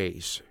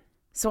grays.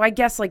 So I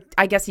guess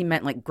he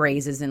meant like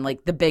grays as in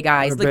like the big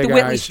eyes, like the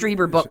Whitley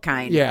Strieber book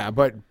kind. Yeah,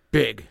 but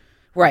big.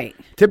 Right.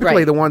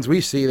 Typically, the ones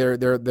we see,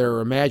 they're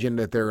imagined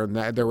that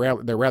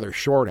they're rather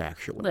short,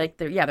 actually. Like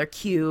they're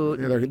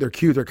cute. They're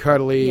cute. They're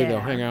cuddly. Yeah. They'll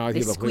hang out. They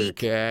They'll play squeak.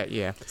 with your cat.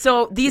 Yeah.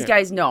 So these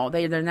guys know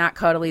they're not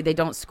cuddly. They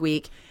don't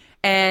squeak.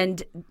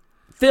 And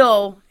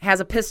Phil has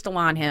a pistol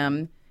on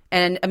him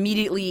and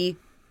immediately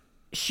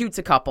shoots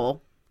a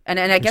couple. And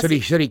I guess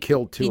he said he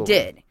killed two. He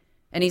did.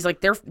 And he's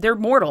like, they're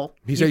mortal.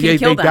 He said they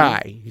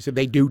die. He said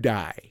they do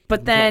die.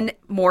 But then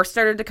more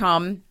started to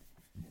come,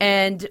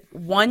 and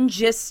one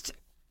just,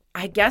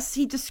 I guess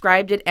he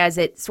described it as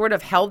it sort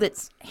of held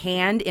its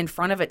hand in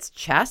front of its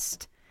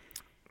chest,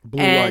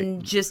 blue and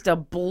light. Just a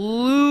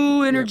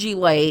blue energy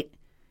light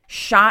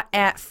shot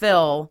at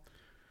Phil,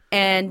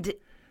 and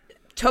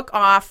took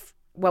off.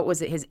 What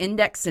was it? His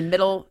index and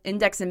middle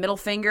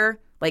finger,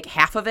 like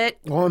half of it.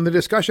 Well, in the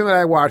discussion that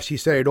I watched, he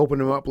said it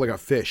opened him up like a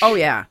fish. Oh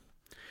yeah.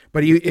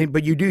 But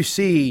you do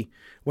see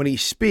when he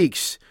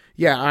speaks,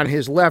 on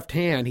his left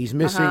hand he's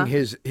missing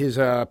his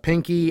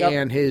pinky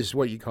and his,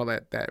 what you call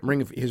that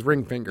ring, his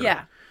ring finger.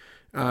 Yeah.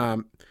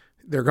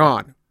 They're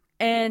gone.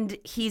 And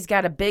he's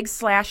got a big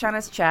slash on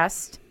his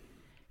chest.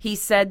 He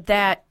said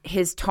that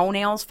his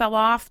toenails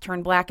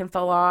turned black and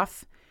fell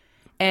off.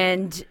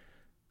 And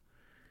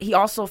he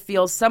also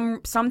feels some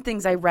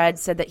things I read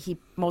said that he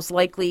most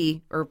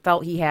likely or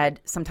felt he had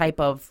some type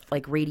of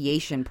like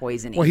radiation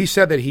poisoning. Well, he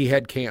said that he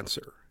had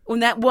cancer.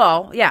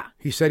 Yeah.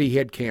 He said he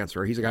had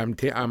cancer. He's like,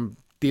 I'm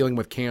dealing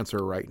with cancer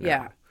right now.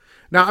 Yeah.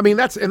 Now, I mean,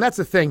 that's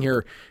the thing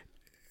here.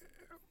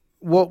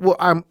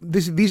 Well,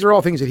 these are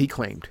all things that he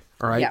claimed.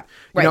 All right. Yeah.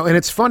 Right. And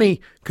it's funny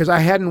because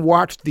I hadn't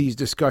watched these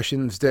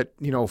discussions that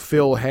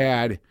Phil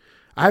had.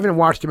 I haven't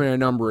watched them in a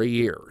number of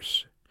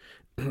years,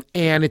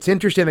 and it's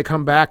interesting to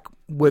come back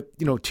with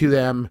to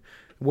them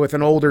with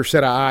an older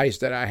set of eyes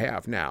that I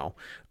have now,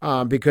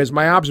 because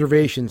my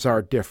observations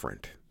are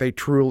different. They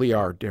truly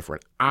are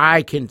different.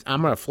 I'm going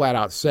to flat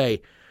out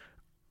say,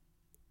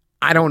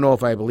 I don't know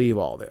if I believe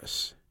all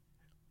this.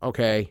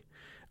 Okay.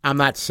 I'm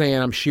not saying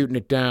I'm shooting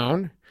it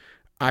down.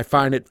 I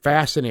find it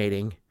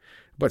fascinating,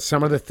 but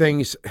some of the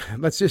things,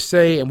 let's just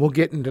say, and we'll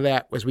get into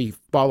that as we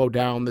follow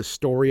down this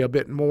story a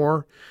bit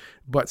more,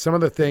 but some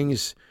of the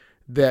things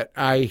that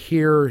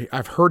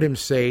I've heard him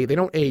say, they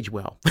don't age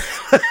well.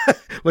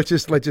 Let's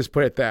just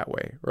put it that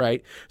way,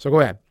 right? So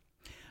go ahead.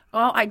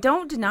 Well, I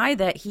don't deny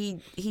that he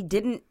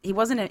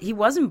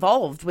was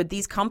involved with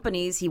these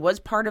companies. He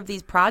was part of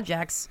these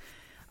projects.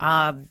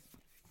 I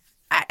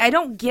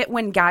don't get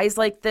when guys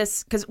like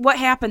this, because what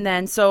happened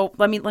then? So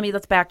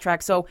let's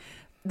backtrack. So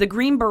the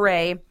Green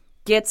Beret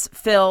gets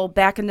Phil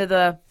back into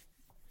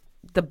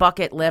the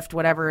bucket lift,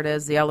 whatever it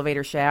is, the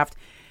elevator shaft,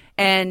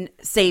 and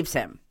saves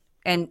him.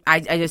 And I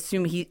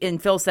assume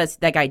and Phil says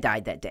that guy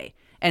died that day.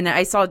 And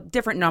I saw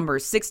different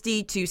numbers.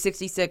 60 to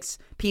 66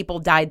 people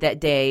died that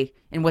day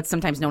in what's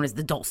sometimes known as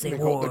the Dulce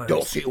War. The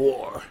Dulce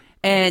War.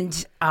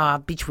 And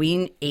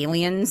between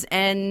aliens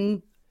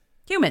and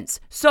humans.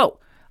 So,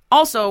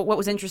 also, what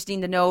was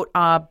interesting to note,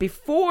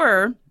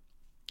 before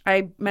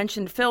I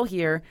mentioned Phil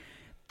here,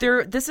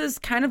 this is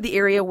kind of the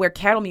area where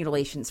cattle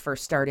mutilations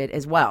first started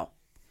as well.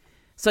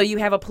 So you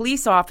have a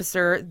police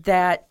officer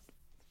that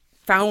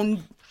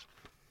found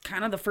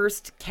kind of the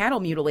first cattle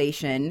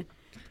mutilation.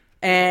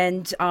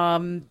 And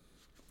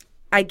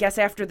I guess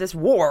after this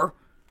war,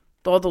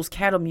 all those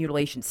cattle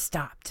mutilations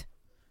stopped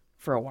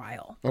for a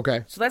while.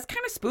 Okay. So that's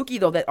kind of spooky,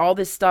 though, that all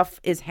this stuff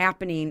is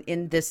happening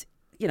in this,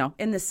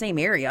 in the same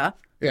area.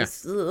 Yeah.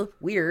 It's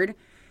weird.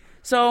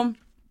 So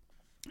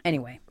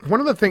anyway. One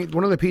of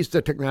the pieces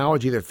of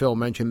technology that Phil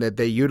mentioned that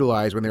they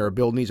utilized when they were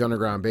building these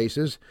underground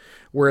bases,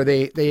 where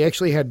they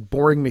actually had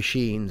boring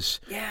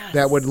machines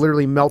that would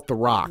literally melt the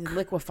rock.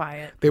 Liquefy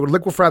it. They would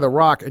liquefy the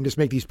rock and just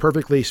make these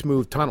perfectly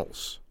smooth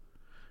tunnels,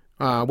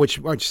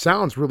 which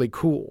sounds really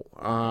cool.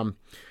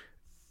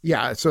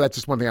 So that's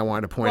just one thing I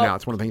wanted to point out.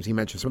 It's one of the things he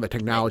mentioned, some of the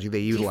technology they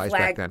utilized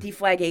back then.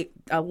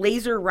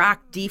 Laser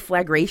rock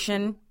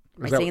deflagration.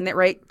 Am I saying that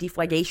right?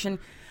 Deflagration.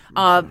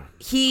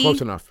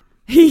 Close enough.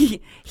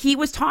 He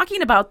was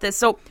talking about this.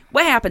 So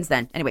what happens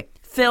then? Anyway,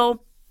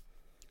 Phil,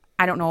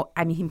 I don't know.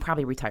 I mean, he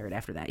probably retired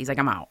after that. He's like,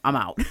 I'm out.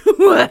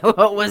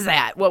 What was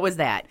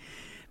that?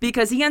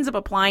 Because he ends up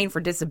applying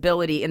for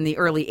disability in the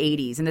early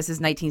 80s, and this is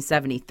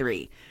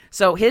 1973.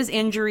 So his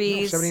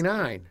injuries...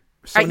 79.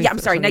 I'm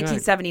sorry,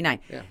 1979.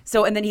 Yeah.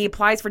 So, and then he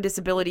applies for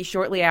disability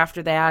shortly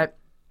after that.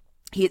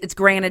 It's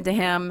granted to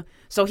him.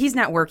 So he's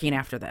not working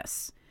after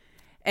this.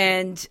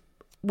 And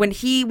when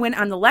he went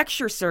on the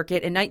lecture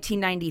circuit in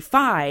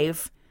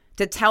 1995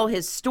 to tell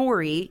his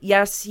story,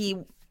 yes, he,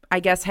 I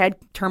guess, had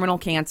terminal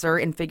cancer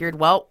and figured,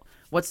 well,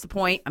 what's the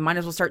point? I might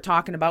as well start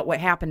talking about what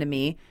happened to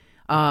me.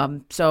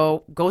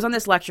 So goes on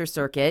this lecture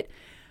circuit.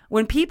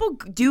 When people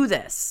do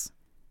this,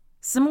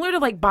 similar to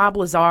like Bob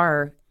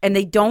Lazar, and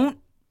they don't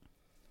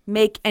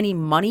make any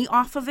money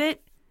off of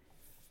it,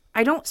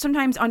 I don't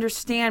sometimes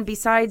understand.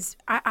 Besides,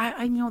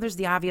 I know there's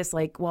the obvious,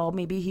 like, well,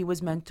 maybe he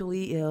was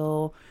mentally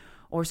ill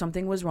or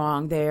something was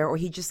wrong there, or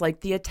he just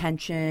liked the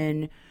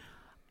attention.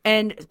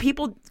 And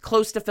people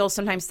close to Phil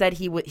sometimes said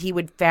he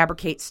would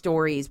fabricate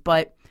stories,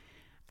 but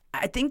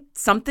I think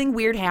something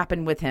weird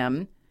happened with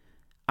him.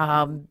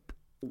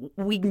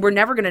 We're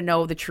never going to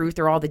know the truth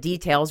or all the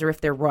details or if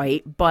they're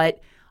right, but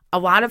a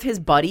lot of his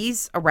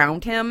buddies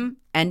around him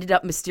ended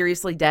up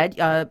mysteriously dead,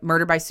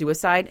 murder by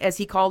suicide, as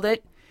he called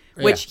it,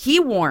 which he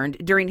warned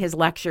during his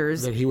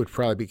lectures that he would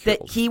probably be killed.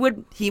 That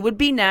he would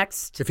be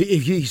next.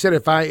 He said,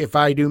 if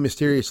I do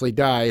mysteriously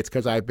die, it's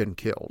because I've been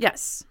killed.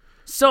 Yes.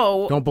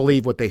 So don't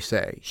believe what they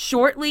say.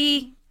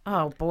 Shortly, it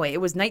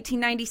was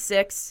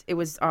 1996. It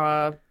was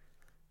I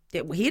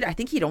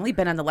think he'd only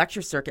been on the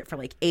lecture circuit for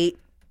like 8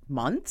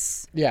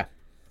 months. Yeah.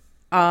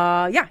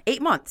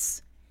 8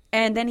 months,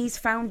 and then he's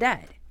found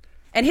dead.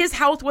 And his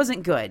health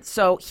wasn't good.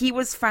 So he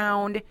was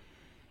found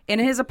in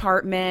his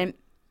apartment,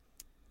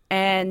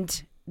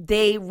 and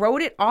they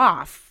wrote it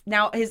off.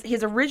 Now,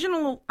 his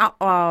original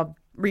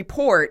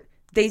report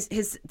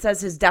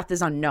says his death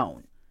is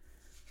unknown.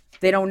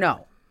 They don't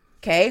know.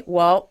 Okay,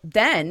 well,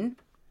 then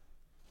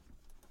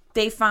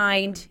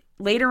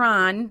later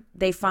on,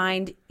 they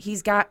find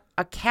he's got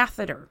a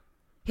catheter.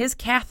 His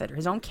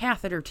own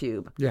catheter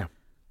tube. Yeah.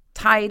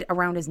 Tied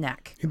around his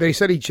neck. They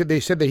said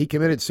that he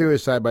committed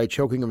suicide by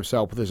choking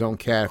himself with his own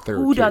catheter.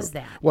 Who does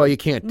that? Well, you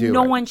can't do it.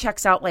 No one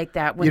checks out like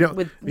that.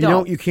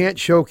 You can't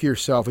choke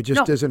yourself. It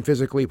just isn't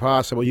physically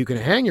possible. You can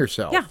hang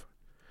yourself. Yeah.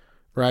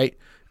 Right?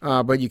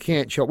 But you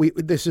can't choke.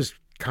 This is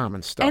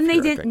common stuff. And they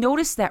didn't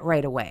notice that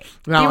right away.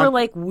 Now, they were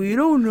like, we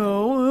don't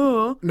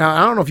know. Now,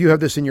 I don't know if you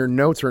have this in your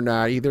notes or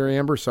not either,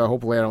 Amber, so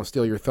hopefully I don't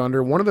steal your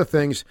thunder. One of the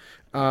things,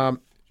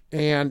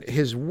 and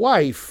his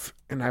wife,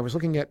 and I was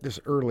looking at this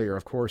earlier,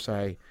 of course,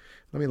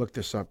 let me look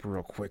this up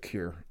real quick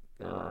here.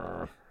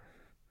 There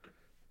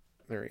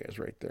he is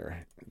right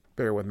there.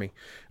 Bear with me.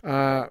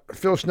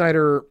 Phil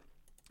Schneider,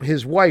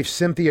 his wife,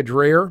 Cynthia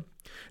Dreyer.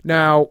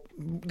 Now,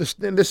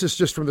 this is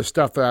just from the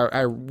stuff that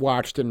I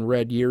watched and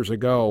read years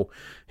ago.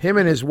 Him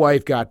and his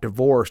wife got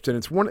divorced, and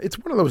it's one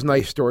of those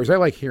nice stories. I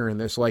like hearing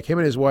this. Like him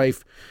and his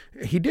wife,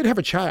 he did have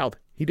a child.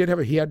 He did have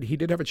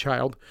a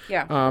child.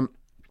 Yeah.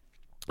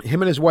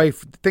 Him and his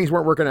wife, things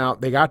weren't working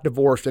out. They got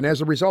divorced, and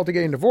as a result of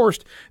getting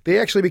divorced, they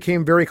actually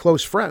became very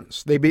close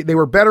friends. They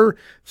were better,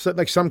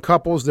 like some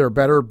couples, they're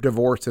better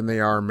divorced than they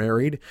are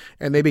married,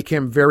 and they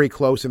became very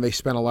close, and they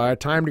spent a lot of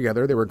time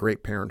together. They were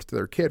great parents to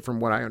their kid,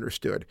 from what I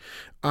understood.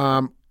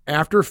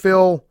 After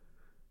Phil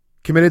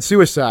committed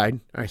suicide,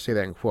 I say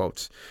that in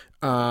quotes,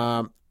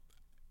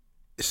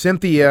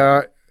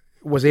 Cynthia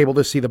was able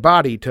to see the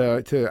body,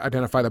 to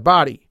identify the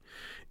body.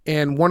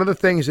 And one of the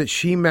things that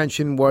she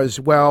mentioned was,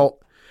 well,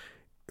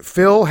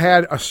 Phil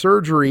had a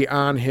surgery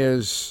on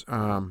his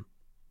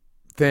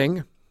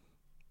thing.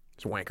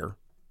 It's a wanker,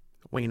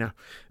 wiener.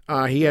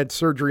 He had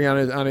surgery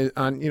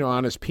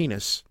on his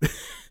penis,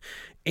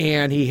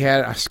 and he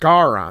had a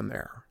scar on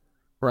there,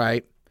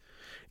 right?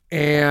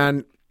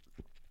 And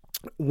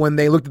when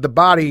they looked at the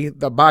body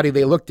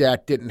they looked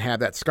at didn't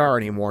have that scar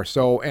anymore.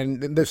 So,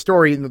 and the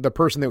story, the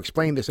person who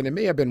explained this, and it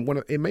may have been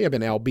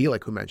Al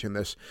Bielek who mentioned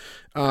this.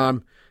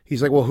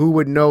 He's like, well, who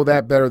would know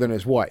that better than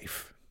his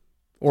wife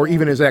or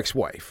even his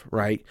ex-wife,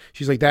 right?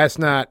 She's like, that's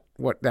not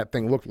what that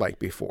thing looked like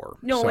before.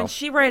 No, and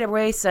she right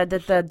away said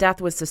that the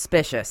death was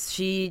suspicious.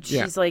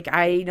 She's like,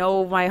 I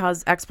know my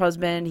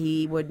ex-husband,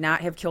 he would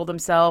not have killed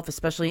himself,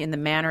 especially in the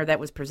manner that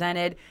was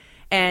presented.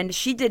 And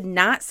she did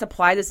not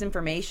supply this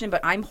information,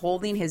 but I'm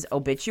holding his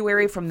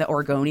obituary from the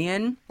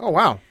Oregonian. Oh,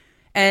 wow.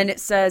 And it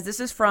says, this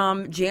is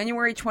from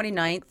January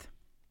 29th,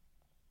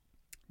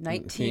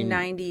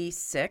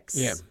 1996.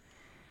 Yeah.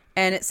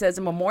 And it says,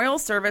 a memorial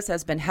service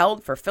has been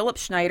held for Philip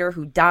Schneider,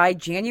 who died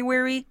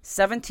January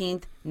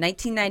 17th,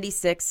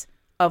 1996,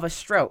 of a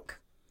stroke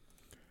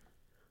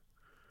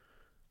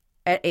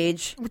at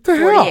age 48.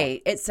 Hell?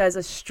 It says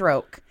a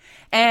stroke.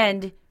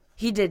 And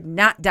he did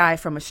not die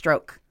from a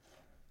stroke.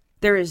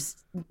 There is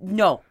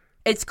no.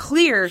 It's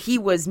clear he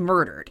was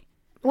murdered.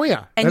 Well,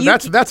 yeah, and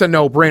that's a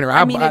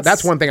no-brainer.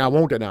 That's one thing I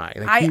won't deny.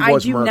 I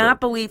do not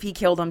believe he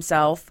killed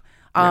himself.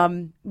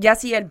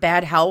 Yes, he had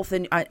bad health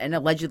and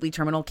allegedly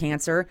terminal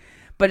cancer.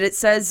 But it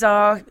says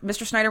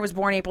Mr. Schneider was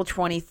born April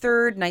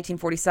 23rd,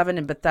 1947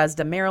 in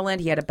Bethesda, Maryland.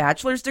 He had a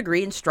bachelor's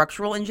degree in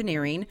structural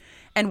engineering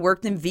and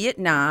worked in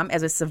Vietnam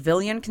as a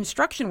civilian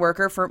construction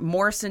worker for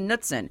Morrison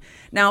Knudsen.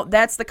 Now,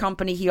 that's the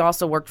company he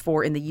also worked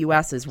for in the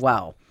U.S. as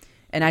well.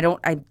 And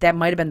that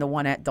might have been the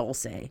one at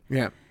Dulce.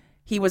 Yeah.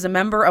 He was a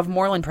member of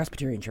Moreland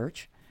Presbyterian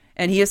Church,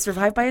 and he is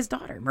survived by his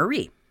daughter,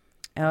 Marie,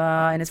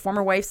 and his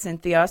former wife,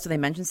 Cynthia. So they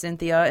mentioned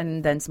Cynthia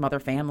and then some other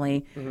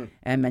family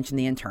and mentioned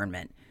the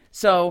internment.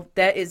 So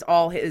that is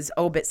all his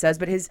obit says.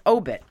 But his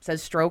obit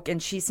says stroke,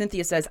 and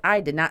Cynthia says,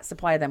 I did not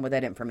supply them with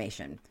that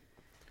information.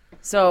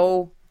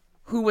 So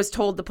who was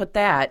told to put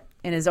that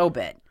in his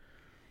obit?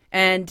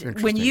 And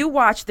when you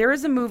watch, there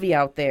is a movie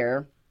out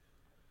there.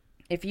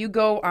 If you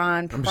go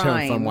on Prime... I'm just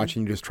having fun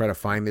watching you just try to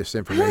find this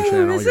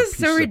information. This is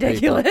so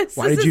ridiculous.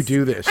 Why did you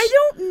do this? I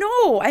don't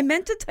know. I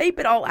meant to type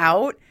it all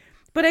out,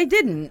 but I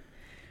didn't.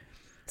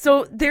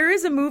 So there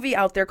is a movie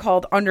out there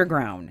called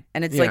Underground,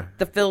 and it's like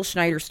the Phil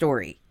Schneider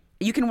story.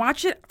 You can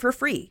watch it for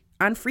free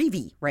on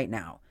Freevee right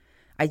now.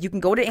 You can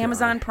go to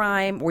Amazon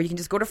Prime, or you can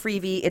just go to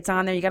Freevee. It's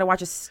on there. You got to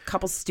watch a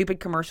couple stupid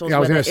commercials. Yeah, I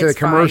was going to say the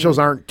commercials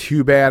aren't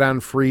too bad on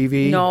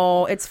Freevee.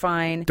 No, it's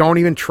fine. Don't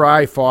even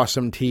try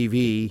Fossum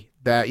TV.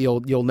 That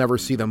you'll never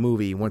see the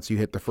movie once you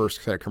hit the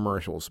first set of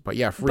commercials. But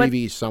yeah,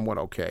 Freevee's somewhat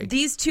okay.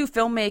 These two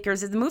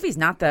filmmakers, the movie's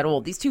not that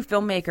old. These two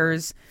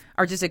filmmakers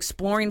are just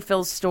exploring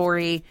Phil's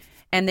story,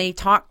 and they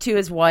talk to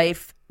his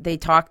wife, they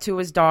talk to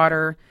his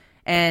daughter,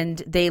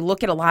 and they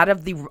look at a lot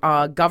of the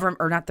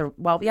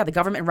the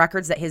government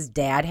records that his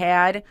dad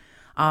had,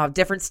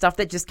 different stuff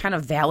that just kind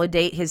of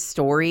validate his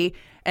story.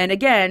 And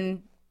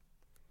again,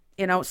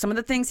 some of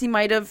the things he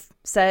might have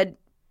said,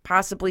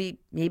 possibly,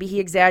 maybe he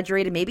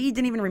exaggerated. Maybe he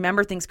didn't even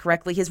remember things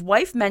correctly. His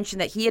wife mentioned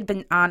that he had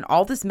been on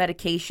all this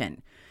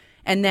medication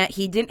and that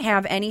he didn't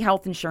have any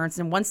health insurance.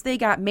 And once they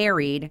got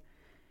married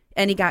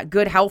and he got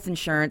good health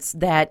insurance,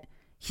 that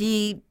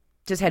he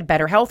just had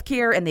better health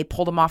care and they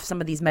pulled him off some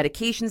of these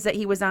medications that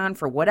he was on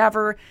for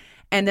whatever.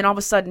 And then all of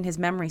a sudden his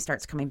memory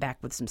starts coming back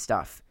with some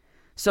stuff.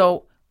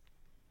 So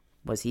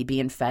was he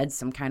being fed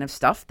some kind of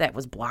stuff that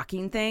was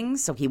blocking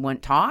things so he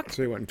wouldn't talk?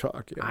 So he wouldn't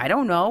talk, yeah. I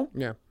don't know.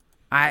 Yeah.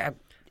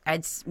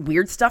 It's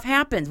weird stuff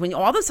happens when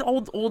all this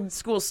old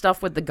school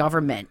stuff with the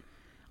government.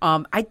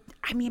 I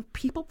mean,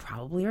 people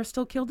probably are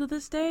still killed to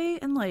this day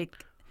and like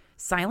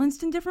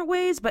silenced in different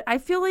ways, but I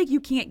feel like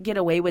you can't get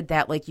away with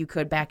that like you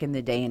could back in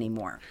the day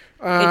anymore.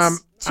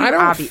 It's too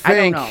obvious. I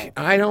don't know.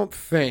 I don't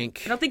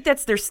think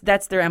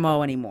that's their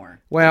MO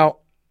anymore.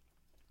 Well,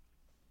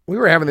 we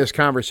were having this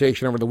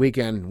conversation over the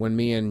weekend when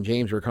me and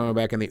James were coming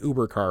back in the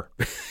Uber car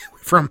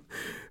from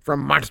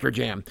Monster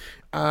Jam.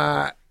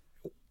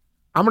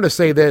 I'm going to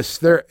say this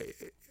there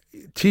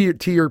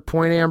to your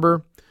point,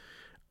 Amber.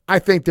 I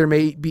think there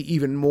may be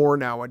even more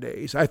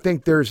nowadays. I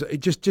think there's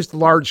just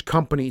large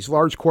companies,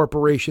 large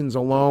corporations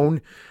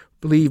alone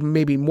leave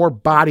maybe more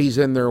bodies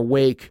in their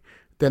wake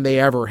than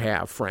they ever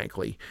have,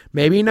 frankly.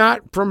 Maybe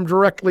not from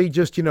directly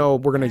just, we're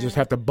going to just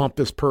have to bump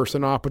this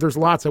person off, but there's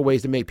lots of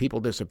ways to make people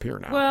disappear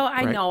now. Well,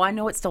 I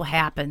know it still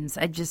happens.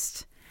 I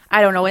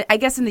don't know. I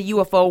guess in the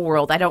UFO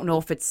world, I don't know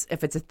if it's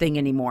a thing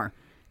anymore.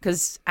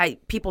 Because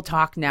people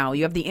talk now.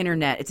 You have the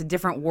internet. It's a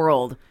different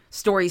world.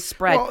 Stories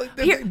spread. Well,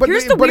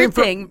 here's the weird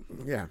thing.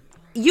 Yeah.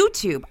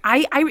 YouTube.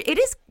 It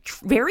is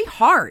very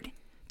hard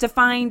to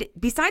find,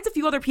 besides a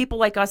few other people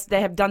like us that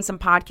have done some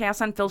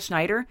podcasts on Phil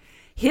Schneider,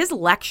 his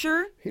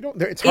lecture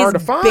it's hard to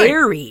find.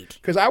 Buried.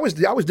 Because I was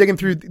digging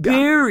through.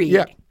 Buried.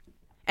 Yeah.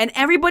 And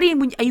everybody,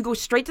 when you go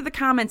straight to the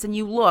comments and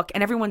you look,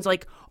 and everyone's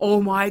like,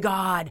 oh my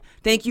God,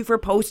 thank you for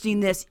posting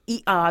this.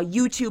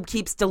 YouTube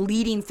keeps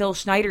deleting Phil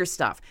Schneider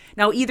stuff.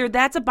 Now, either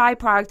that's a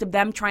byproduct of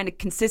them trying to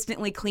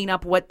consistently clean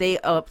up what they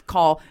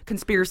call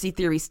conspiracy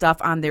theory stuff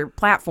on their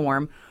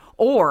platform,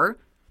 or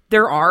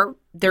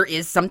there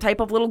is some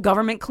type of little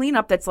government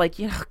cleanup that's like,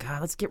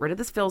 God, let's get rid of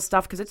this Phil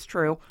stuff because it's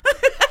true.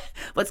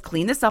 let's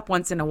clean this up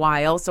once in a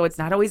while so it's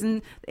not always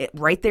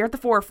right there at the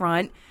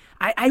forefront.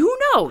 Who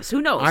knows?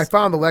 I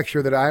found the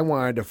lecture that I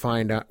wanted to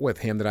find out with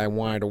him that I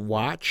wanted to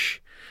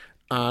watch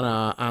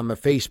on the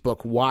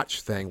Facebook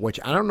Watch thing, which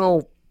I don't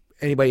know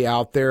anybody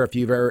out there if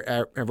you've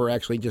ever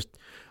actually just,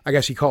 I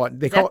guess you call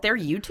it. Is that their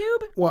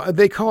YouTube? Well,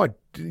 they call it.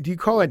 Do you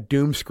call it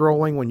doom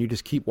scrolling when you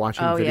just keep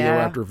watching video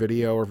after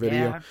video or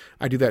video? Yeah.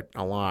 I do that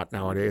a lot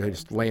nowadays. I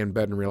just lay in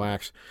bed and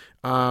relax.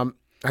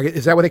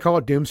 Is that what they call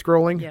it? Doom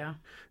scrolling? Yeah.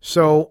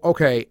 So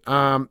okay.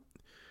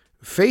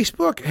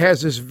 Facebook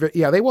has this,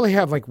 they only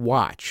have like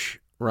Watch,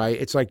 right?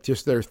 It's like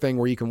just their thing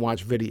where you can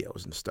watch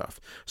videos and stuff.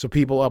 So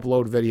people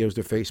upload videos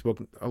to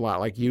Facebook a lot,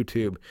 like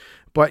YouTube.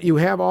 But you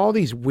have all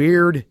these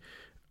weird,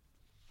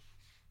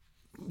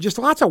 just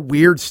lots of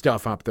weird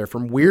stuff up there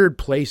from weird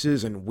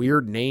places and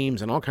weird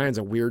names and all kinds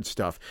of weird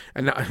stuff.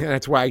 And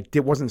that's why I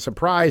wasn't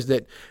surprised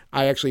that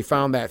I actually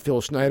found that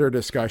Phil Schneider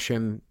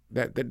discussion,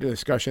 that the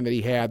discussion that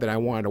he had that I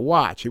wanted to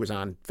watch. He was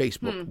on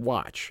Facebook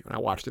Watch, and I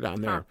watched it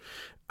on there.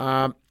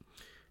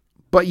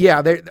 But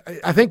yeah,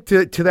 I think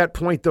to that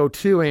point though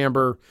too,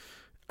 Amber,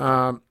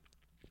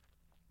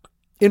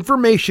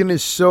 information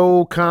is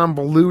so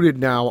convoluted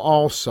now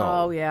also.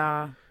 Oh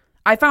yeah.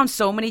 I found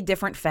so many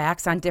different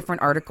facts on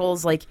different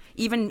articles, like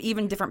even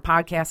different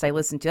podcasts I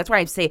listen to. That's why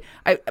I say,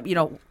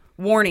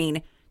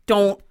 warning,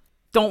 don't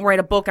write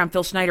a book on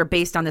Phil Schneider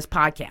based on this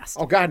podcast.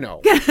 Oh God,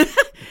 no.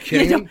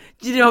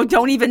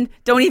 Don't even,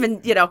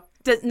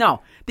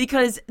 no,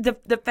 because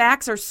the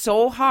facts are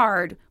so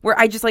hard where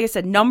like I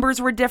said, numbers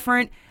were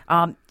different.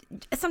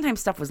 Sometimes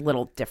stuff was a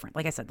little different.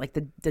 Like I said, like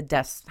the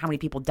deaths, how many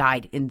people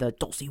died in the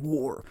Dulce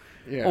War,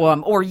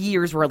 or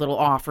years were a little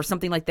off or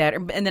something like that.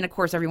 And then of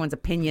course everyone's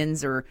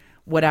opinions or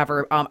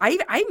whatever.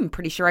 I'm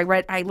pretty sure I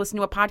listened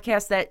to a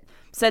podcast that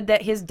said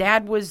that his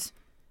dad was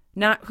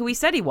not who he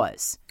said he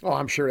was. Oh,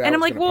 I'm sure that. And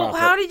I'm like, well,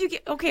 how did you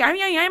get? Okay, I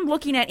mean, I'm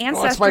looking at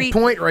Ancestry. That's my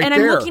point right and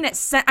there.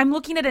 I'm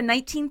looking at a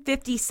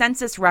 1950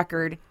 census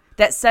record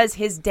that says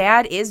his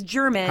dad is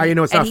German. How you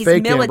know it's not he's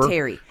fake,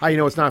 military. Amber? How you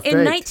know it's not fake? In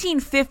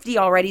 1950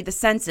 already, the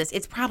census,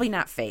 it's probably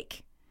not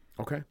fake.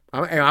 Okay,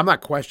 I'm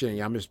not questioning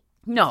you. I'm just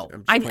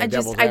playing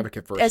devil's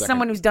advocate for a as second.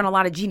 someone who's done a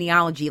lot of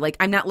genealogy, like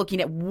I'm not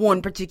looking at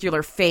one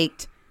particular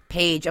faked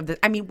page of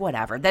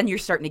whatever. Then you're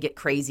starting to get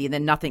crazy, and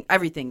then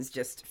everything's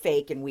just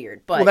fake and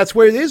weird. But that's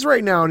where it is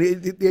right now, and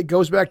it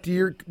goes back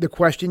to the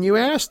question you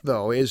asked,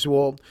 though, is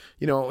or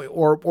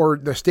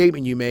the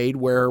statement you made,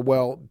 where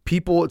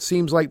people, it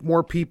seems like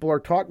more people are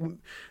talking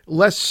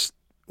less.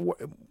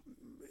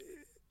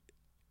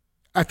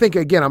 I think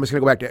again, I'm just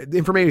going to go back to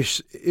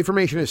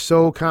information is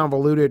so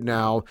convoluted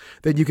now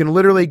that you can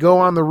literally go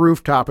on the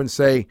rooftop and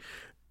say,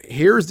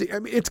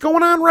 it's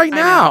going on right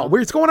now.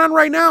 It's going on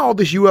right now, all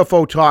this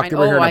UFO talk that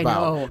we're hearing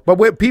about. But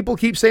what people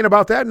keep saying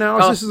about that now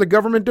is this is a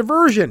government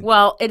diversion.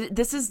 Well,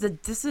 this is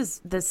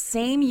the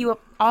same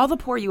all the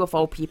poor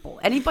UFO people.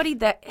 Anybody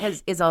that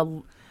if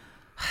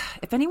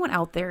anyone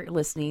out there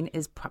listening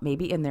is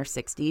maybe in their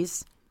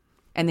 60s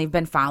and they've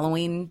been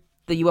following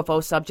the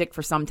UFO subject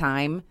for some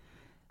time,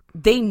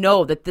 they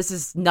know that this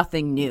is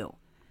nothing new.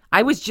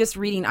 I was just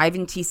reading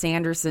Ivan T.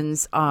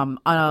 Sanderson's was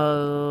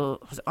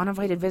it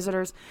Uninvited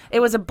Visitors.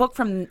 It was a book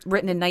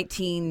written in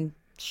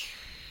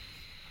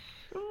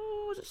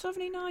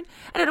 1979?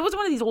 I don't know. It was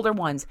one of these older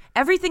ones.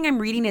 Everything I'm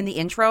reading in the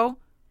intro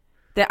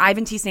that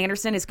Ivan T.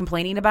 Sanderson is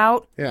complaining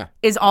about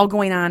is all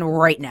going on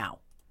right now.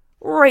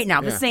 Right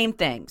now, the same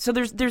thing. So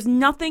there's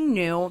nothing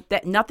new,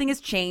 that nothing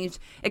has changed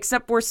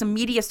except for some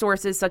media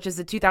sources such as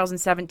the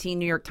 2017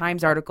 New York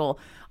Times article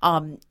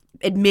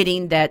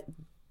admitting that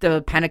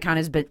the Pentagon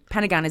has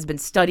been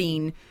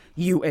studying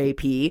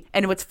UAP.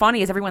 And what's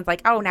funny is everyone's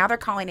like, oh, now they're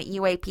calling it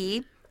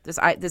UAP.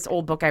 This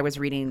old book I was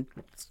reading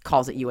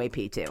calls it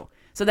UAP too.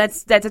 So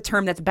that's a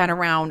term that's been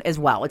around as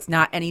well. It's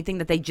not anything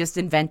that they just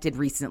invented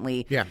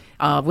recently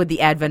with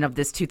the advent of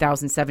this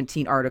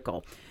 2017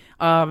 article.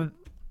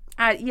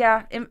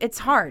 It's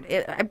hard.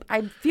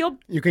 I feel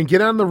you can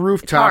get on the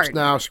rooftops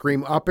now,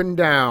 scream up and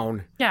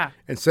down,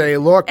 and say,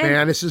 "Look,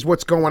 man, this is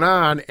what's going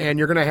on," and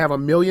you're going to have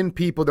 1 million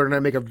people that are going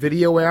to make a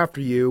video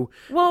after you,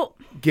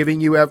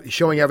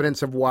 showing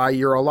evidence of why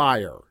you're a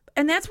liar.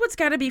 And that's what's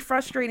got to be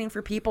frustrating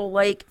for people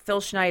like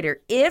Phil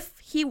Schneider. If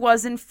he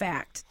was in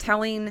fact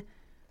telling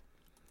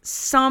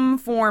some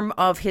form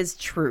of his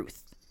truth,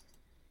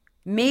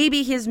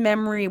 maybe his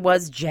memory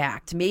was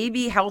jacked.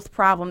 Maybe health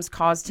problems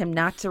caused him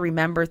not to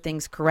remember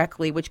things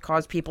correctly, which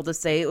caused people to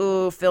say,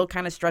 "Oh, Phil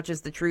kind of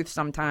stretches the truth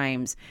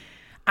sometimes."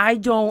 I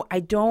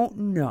don't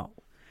know.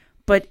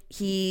 But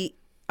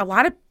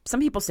some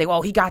people say,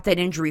 "Well, he got that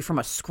injury from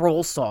a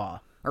scroll saw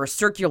or a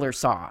circular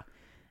saw."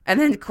 And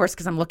then, of course,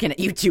 because I'm looking at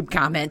YouTube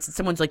comments, and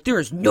someone's like, "There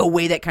is no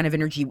way that kind of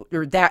energy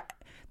or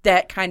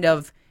that kind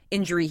of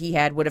injury he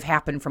had would have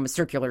happened from a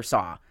circular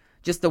saw."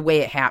 Just the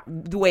way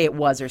it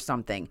was or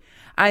something.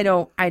 I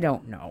don't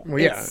know.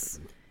 Well,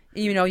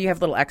 you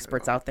have little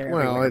experts out there.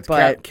 Well, it's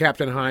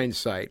Captain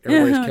Hindsight.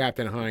 Everybody's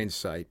Captain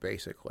Hindsight,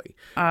 basically.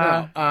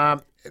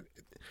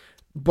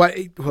 But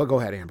well, go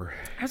ahead, Amber.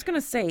 I was going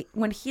to say,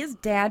 when his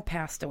dad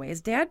passed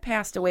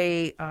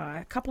away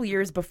a couple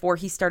years before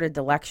he started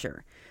to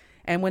lecture.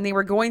 And when they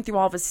were going through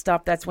all of his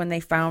stuff, that's when they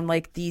found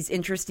like these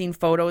interesting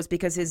photos,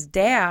 because his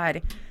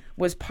dad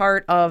was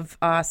part of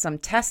some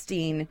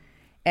testing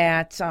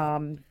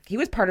he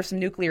was part of some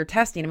nuclear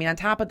testing. I mean, on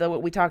top of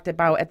what we talked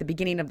about at the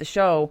beginning of the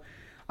show,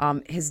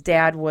 his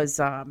dad was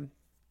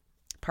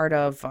part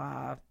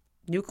of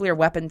nuclear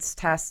weapons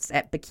tests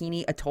at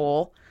Bikini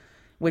Atoll,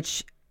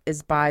 which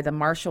is by the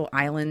Marshall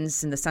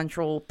Islands in the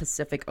Central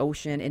Pacific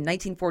Ocean in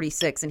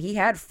 1946. And he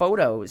had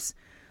photos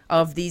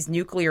of these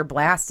nuclear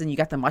blasts, and you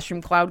got the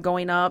mushroom cloud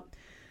going up.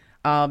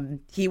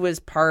 He was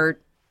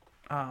part,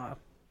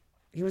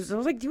 he was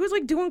like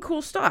doing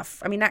cool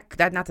stuff. I mean, not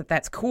that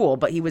that's cool,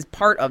 but he was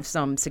part of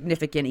some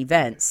significant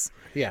events.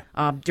 Yeah.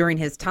 During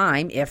his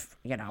time, if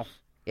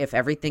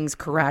everything's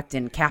correct.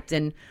 And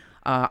Captain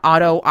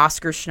Otto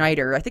Oscar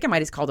Schneider, I think I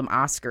might have called him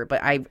Oscar,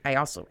 but I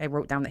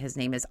wrote down that his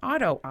name is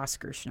Otto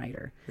Oscar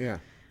Schneider. Yeah.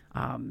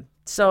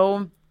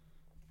 So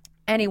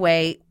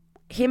anyway,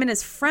 him and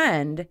his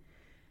friend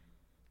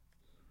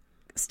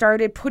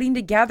started putting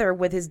together,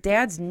 with his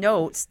dad's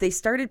notes, they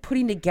started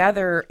putting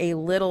together a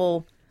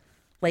little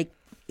like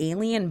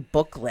alien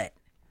booklet,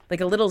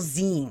 like a little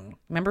zine.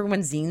 Remember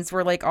when zines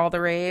were like all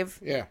the rave?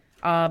 Yeah.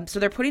 So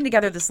they're putting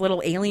together this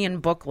little alien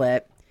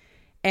booklet.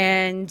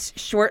 And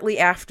shortly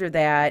after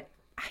that,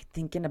 I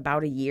think in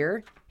about a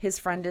year, his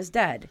friend is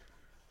dead.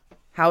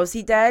 How is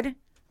he dead?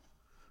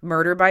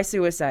 Murder by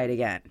suicide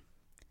again.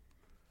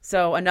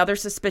 So another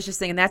suspicious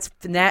thing, and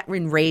that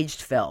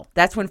enraged Phil.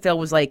 That's when Phil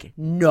was like,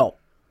 no,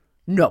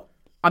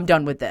 I'm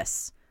done with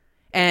this.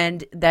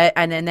 And that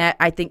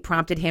I think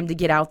prompted him to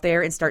get out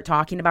there and start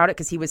talking about it,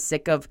 because he was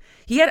sick of,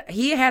 he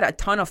had a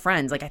ton of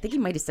friends. Like I think he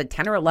might have said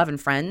 10 or 11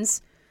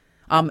 friends,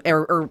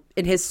 or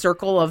in his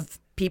circle of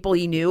people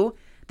he knew,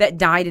 that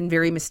died in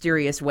very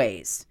mysterious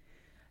ways,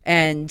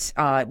 and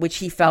which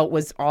he felt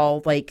was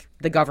all like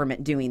the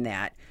government doing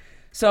that.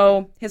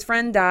 So his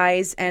friend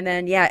dies, and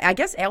then, I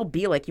guess Al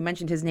B, like you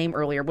mentioned his name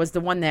earlier, was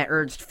the one that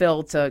urged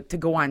Phil to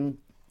go on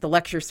the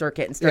lecture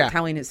circuit and start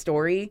telling his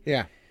story.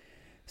 Yeah.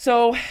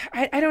 So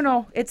I don't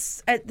know.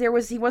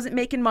 He wasn't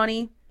making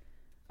money.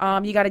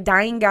 You got a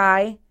dying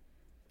guy.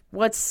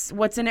 What's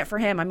in it for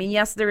him? I mean,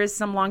 yes, there is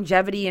some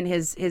longevity in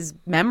his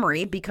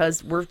memory,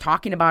 because we're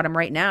talking about him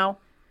right now.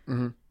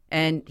 Mm-hmm.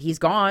 And he's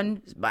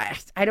gone.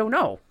 I don't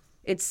know.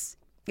 It's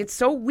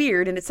so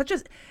weird, and it's such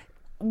a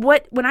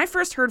when I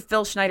first heard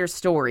Phil Schneider's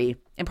story,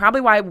 and probably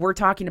why we're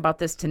talking about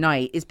this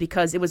tonight, is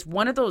because it was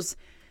one of those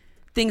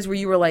things where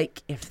you were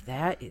like, if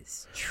that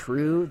is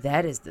true,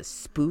 that is the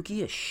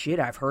spookiest shit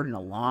I've heard in a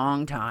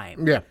long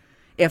time. Yeah.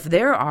 If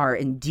there are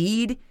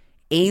indeed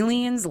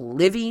aliens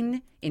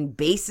living in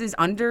bases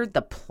under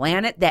the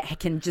planet that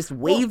can just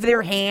wave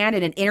their hand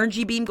and an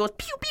energy beam goes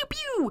pew pew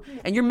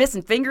pew, and you're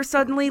missing fingers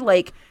suddenly,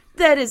 like.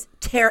 That is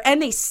terror.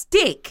 And they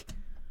stink.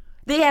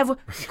 They have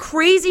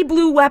crazy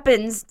blue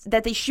weapons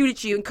that they shoot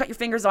at you and cut your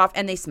fingers off,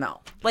 and they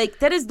smell. Like,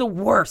 that is the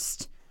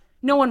worst.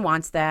 No one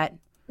wants that.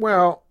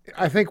 Well,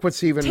 I think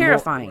what's even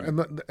terrifying.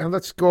 And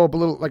let's go a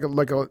little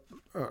like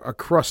a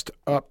crust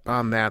up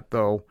on that,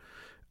 though.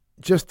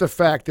 Just the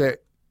fact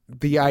that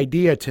the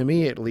idea, to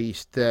me at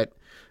least, that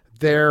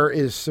there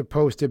is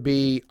supposed to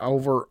be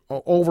over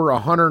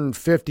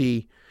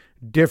 150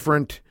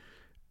 different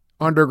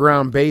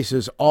underground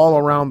bases all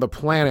around the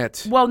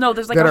planet. Well, no,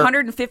 there's like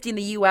 150 in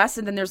the U.S.,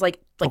 and then there's like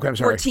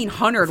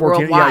 1,400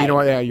 worldwide. Yeah, you know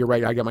what? Yeah, you're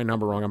right. I got my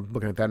number wrong. I'm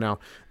looking at that now.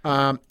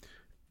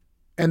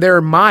 And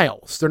they're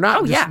miles. They're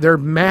not. They're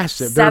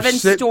massive. 7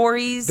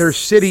 stories. There's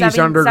cities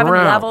underground.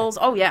 7 levels.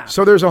 Oh yeah.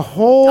 So there's a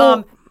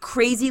whole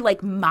crazy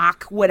like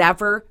Mach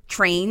whatever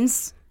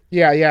trains.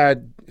 Yeah.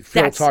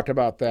 Phil talked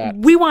about that.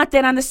 We want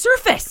that on the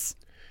surface.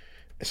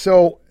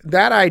 So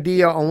that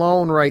idea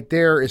alone right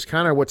there is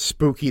kind of what's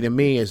spooky to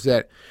me, is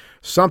that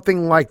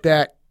something like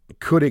that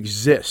could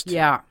exist.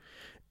 Yeah.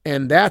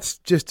 And that's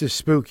just as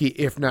spooky,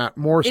 if not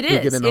more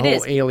spooky, than the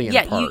whole alien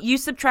part. Yeah, you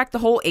subtract the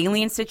whole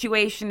alien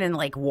situation and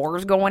like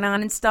wars going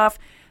on and stuff.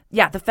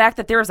 Yeah, the fact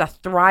that there is a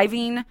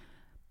thriving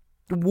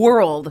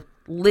world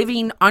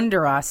living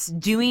under us,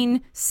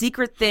 doing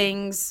secret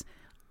things.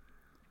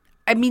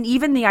 I mean,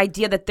 even the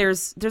idea that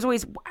there's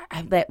always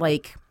that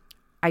like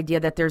idea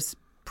that there's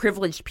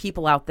privileged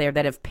people out there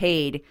that have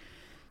paid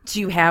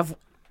to have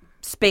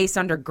space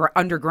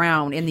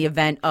underground in the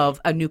event of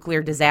a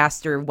nuclear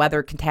disaster,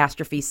 weather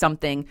catastrophe,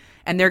 something,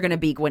 and they're going to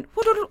be going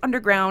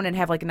underground and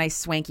have like a nice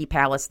swanky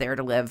palace there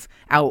to live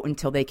out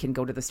until they can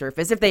go to the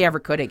surface, if they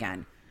ever could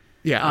again.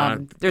 Yeah.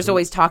 There's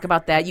always talk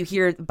about that. You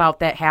hear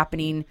about that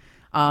happening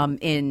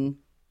in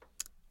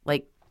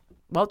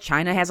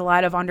China has a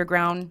lot of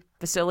underground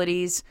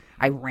facilities.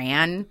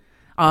 Iran.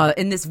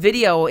 In this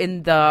video,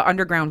 in the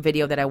underground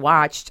video that I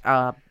watched,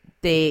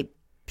 they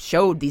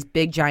showed these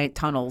big giant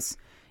tunnels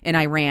in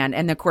Iran,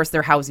 and of course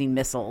they're housing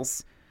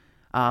missiles,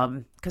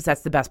 because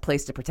that's the best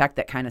place to protect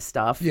that kind of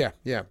stuff. Yeah.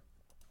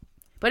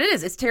 But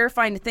it's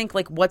terrifying to think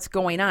like what's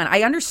going on.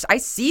 I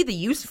see the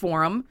use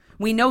for them.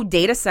 We know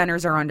data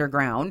centers are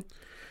underground.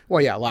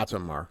 Well, yeah, lots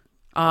of them are.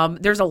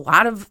 There's a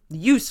lot of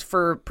use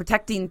for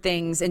protecting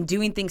things and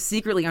doing things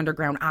secretly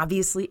underground.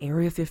 Obviously,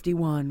 Area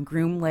 51,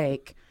 Groom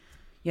Lake.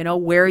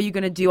 Where are you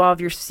going to do all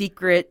of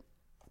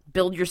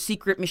build your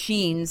secret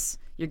machines?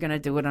 You're going to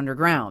do it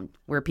underground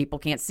where people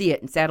can't see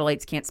it and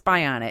satellites can't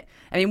spy on it.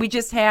 I mean, we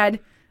just had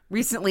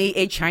recently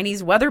a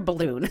Chinese weather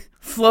balloon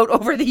float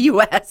over the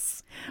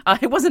U.S.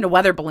 It wasn't a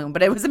weather balloon,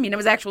 but it was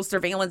actual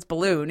surveillance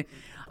balloon.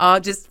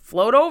 Just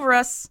float over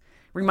us,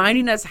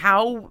 reminding us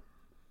how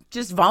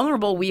just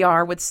vulnerable we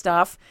are with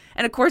stuff.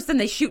 And of course, then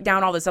they shoot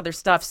down all this other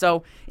stuff.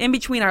 So in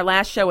between our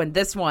last show and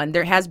this one,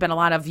 there has been a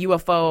lot of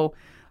UFO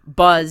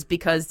buzz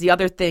because the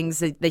other things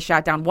that they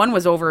shot down, one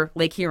was over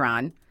Lake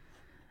Huron,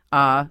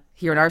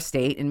 here in our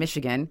state in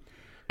Michigan.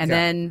 And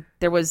then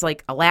there was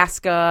like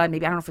Alaska, and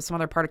maybe I don't know if it's some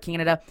other part of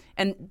Canada.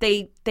 And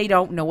they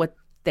don't know what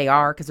they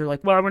are because they're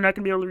like, well, we're not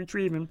going to be able to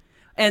retrieve them.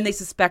 And they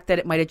suspect that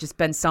it might have just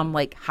been some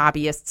like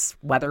hobbyists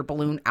weather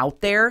balloon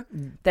out there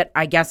that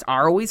I guess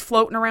are always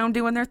floating around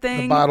doing their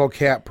thing. The Bottle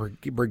Cap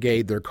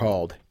Brigade, they're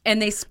called.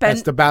 And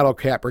that's the Bottle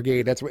Cap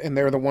Brigade. And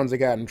they're the ones that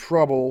got in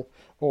trouble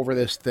over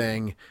this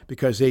thing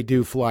because they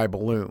do fly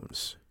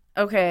balloons.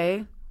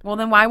 Okay. Well,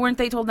 then why weren't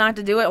they told not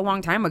to do it a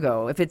long time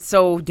ago if it's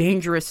so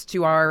dangerous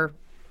to our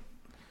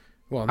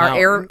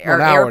air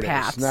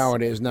paths? Now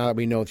it is. Now that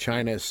we know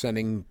China is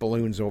sending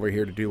balloons over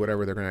here to do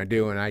whatever they're going to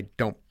do, and I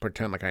don't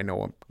pretend like I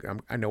know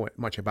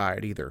much about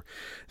it either.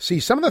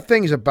 See, some of the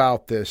things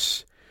about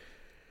this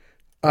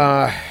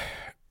that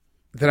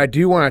I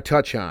do want to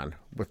touch on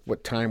with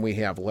what time we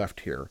have left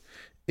here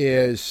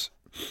is,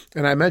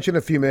 and I mentioned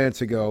a few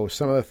minutes ago,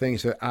 some of the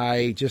things that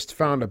I just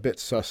found a bit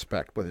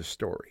suspect with his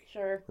story.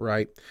 Sure.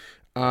 Right?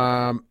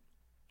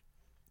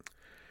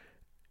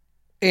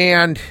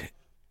 And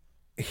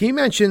he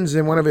mentions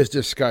in one of his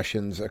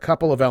discussions a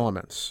couple of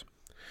elements.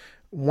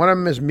 One of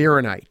them is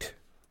Mironite,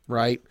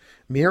 right?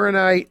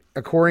 Mironite,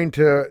 according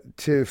to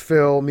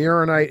Phil,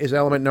 Mironite is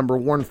element number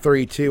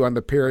 132 on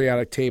the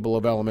periodic table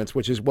of elements,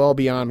 which is well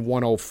beyond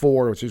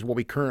 104, which is what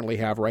we currently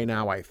have right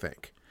now, I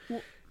think.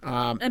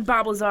 And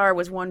Bob Lazar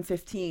was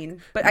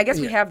 115, but I guess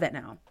we have that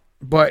now.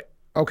 But,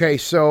 okay,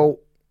 so,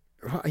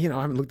 I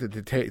haven't looked at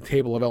the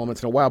table of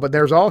elements in a while, but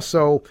there's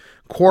also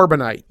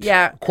Corbomite.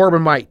 Yeah.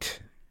 Corbomite.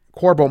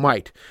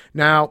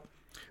 Now,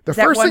 is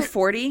that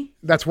 140?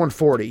 That's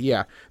 140,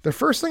 yeah. The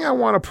first thing I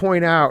want to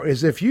point out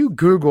is if you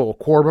Google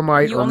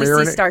Corbomite you or only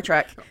Mironite, see Star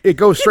Trek. It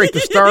goes straight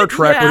to Star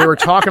Trek where they were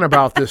talking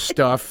about this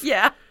stuff.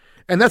 Yeah.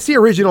 And that's the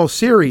original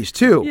series,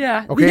 too.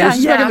 Yeah. Okay, this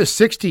is back in the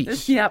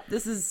 60s.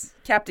 This is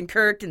Captain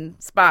Kirk and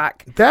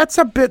Spock. That's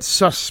a bit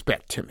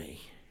suspect to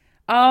me.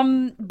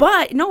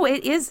 But no,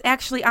 it is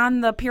actually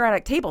on the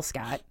periodic table,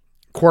 Scott.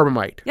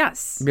 Corbomite.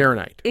 Yes.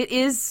 Mironite. It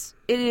is.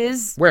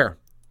 Where?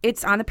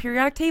 It's on the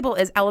periodic table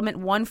as element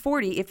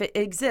 140 if it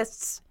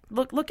exists.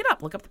 Look it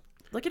up. Look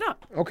it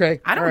up. Okay.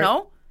 I don't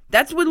know.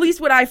 That's at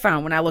least what I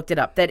found when I looked it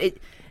up.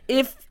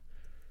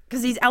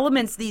 Because these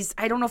elements,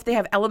 I don't know if they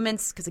have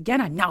elements, because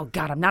again, I'm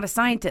not a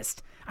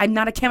scientist. I'm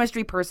not a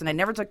chemistry person. I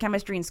never took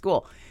chemistry in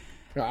school.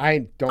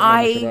 I don't know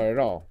much about it at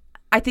all.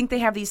 I think they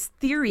have these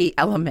theory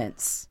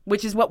elements,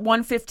 which is what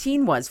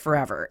 115 was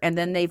forever. And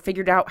then they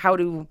figured out how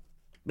to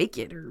make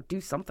it or do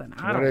something.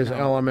 I don't know. What is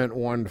element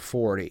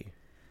 140?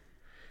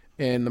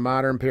 In the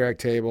modern periodic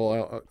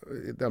table,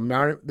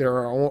 there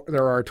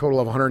are a total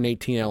of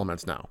 118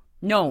 elements now.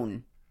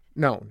 Known,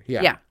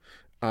 yeah.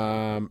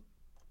 So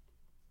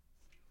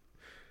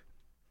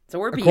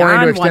we're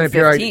beyond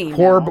 115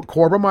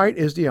 Corbomite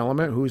is the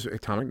element whose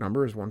atomic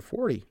number is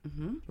 140.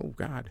 Mm-hmm. Oh,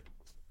 God.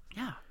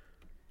 Yeah.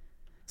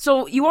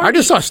 So I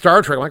just saw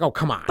Star Trek. I'm like, oh,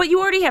 come on. But you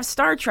already have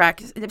Star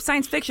Trek.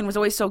 Science fiction was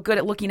always so good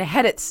at looking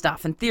ahead at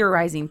stuff and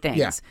theorizing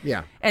things.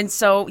 Yeah. And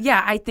so,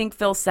 I think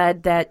Phil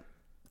said that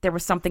there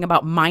was something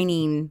about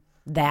mining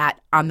that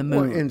on the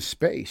moon. Well, in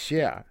space,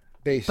 yeah.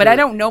 But I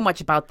don't know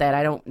much about that.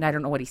 I don't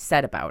know what he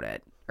said about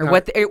it. Or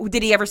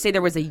did he ever say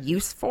there was a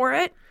use for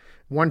it?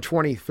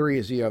 123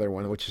 is the other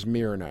one, which is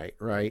Mironite,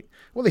 right?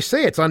 Well, they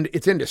say it's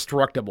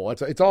indestructible.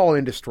 It's all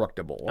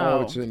indestructible.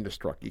 Oh, it's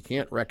indestructible. You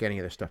can't wreck any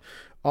of this stuff.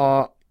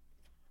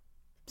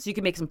 So you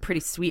can make some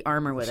pretty sweet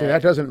armor with it.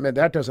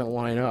 That doesn't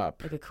line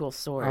up. Like a cool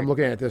sword. I'm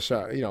looking at this.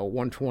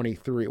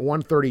 123,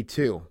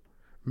 132.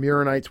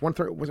 Mironite's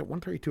 130. Was it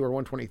 132 or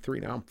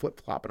 123? Now I'm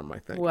flip flopping them, I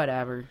think.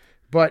 Whatever.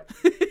 But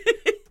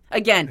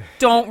again,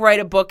 don't write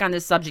a book on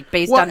this subject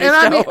based on this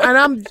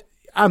show.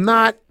 I'm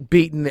not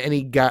beating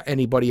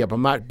anybody up.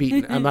 I'm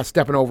not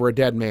stepping over a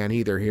dead man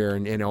either here,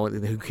 and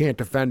who can't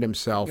defend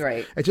himself.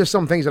 Right. It's just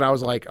some things that I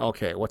was like,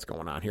 okay, what's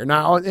going on here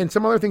now? And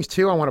some other things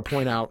too. I want to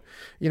point out.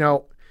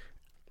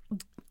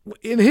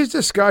 In his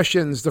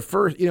discussions, the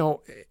first,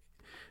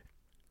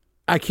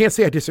 I can't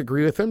say I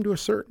disagree with him to a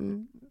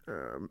certain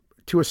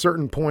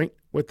point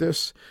with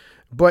this.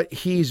 But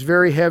he's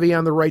very heavy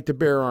on the right to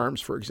bear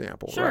arms, for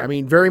example. Sure. Right? I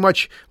mean, very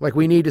much like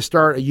we need to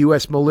start a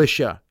U.S.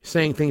 militia,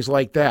 saying things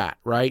like that,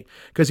 right?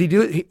 Because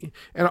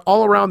and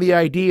all around the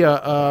idea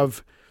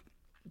of,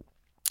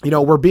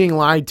 we're being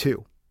lied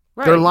to.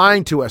 Right. They're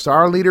lying to us.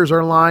 Our leaders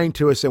are lying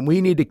to us, and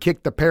we need to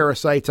kick the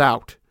parasites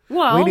out.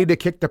 Well, we need to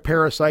kick the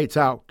parasites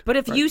out. But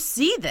if you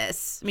see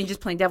this, I mean,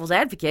 just playing devil's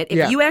advocate,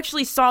 if you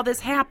actually saw this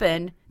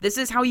happen, this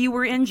is how you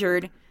were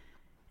injured,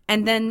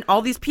 and then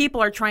all these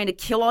people are trying to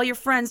kill all your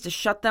friends to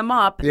shut them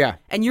up. Yeah.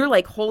 And you're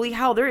like, holy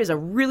hell, there is a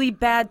really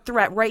bad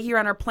threat right here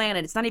on our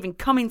planet. It's not even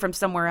coming from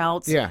somewhere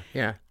else. Yeah.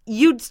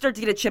 You'd start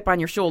to get a chip on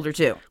your shoulder,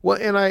 too. Well,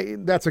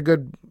 and that's a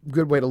good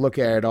way to look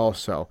at it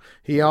also.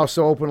 He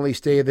also openly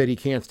stated that he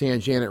can't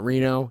stand Janet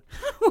Reno.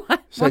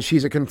 Said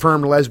she's a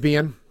confirmed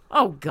lesbian.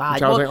 Oh,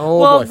 God. I was like,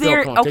 boy,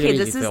 Phil, come on, take it easy,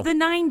 this is Phil. the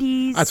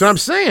 90s. That's what I'm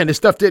saying. This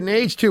stuff didn't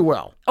age too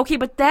well. Okay,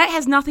 but that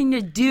has nothing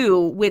to do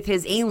with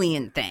his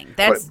alien thing.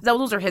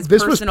 Those are his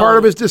This personal... was part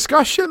of his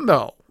discussion,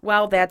 though.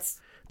 Well, This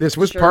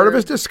was part of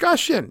his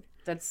discussion.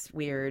 That's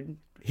weird.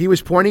 He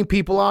was pointing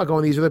people out,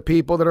 going, these are the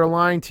people that are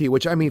lying to you,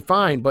 which, I mean,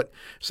 fine. But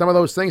some of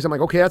those things, I'm like,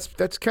 okay,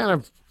 that's kind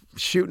of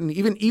shooting.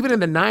 Even in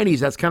the 90s,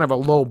 that's kind of a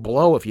low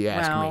blow, if you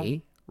ask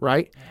me.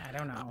 Right? Yeah, I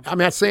don't know. I'm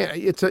not saying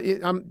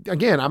I'm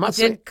not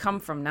saying. It did come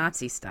from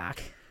Nazi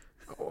stock.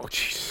 Oh,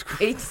 Jesus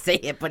Christ. I hate to say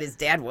it, but his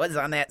dad was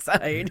on that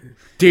side.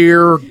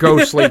 Dear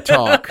ghostly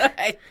talk.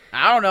 I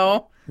don't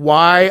know.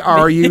 Why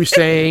are you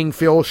saying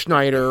Phil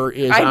Schneider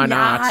is a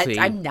Nazi?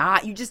 I'm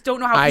not. You just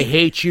don't know how I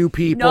hate you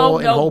people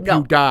and hope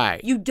you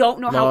die. You don't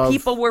know how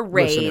people were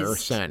raised. Listener,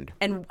 send.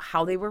 And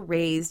how they were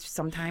raised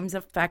sometimes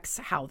affects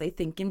how they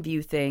think and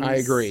view things. I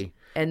agree.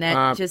 And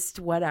that just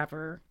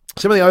whatever.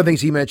 Some of the other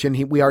things he mentioned,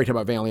 we already talked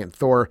about Valient,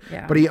 Thor,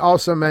 but he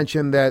also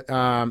mentioned that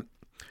some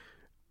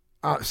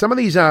of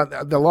these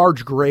the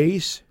large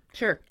grays,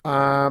 sure,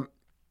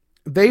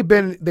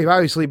 they've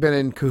obviously been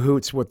in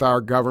cahoots with our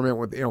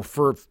government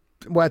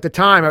at the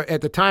time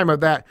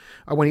of that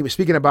when he was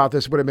speaking about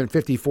this would have been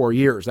 54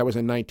 years. That was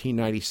in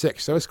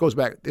 1996. So this goes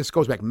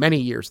back many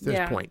years at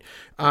this point.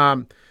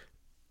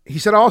 He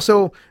said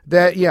also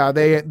that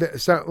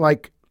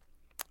like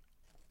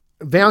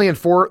Valient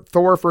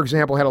Thor, for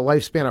example, had a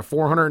lifespan of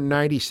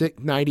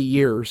 90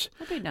 years.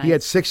 Nice. He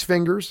had 6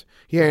 fingers.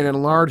 He had an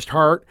enlarged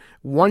heart,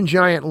 1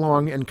 giant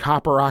lung, and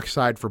copper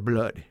oxide for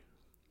blood.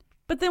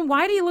 But then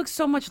why do you look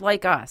so much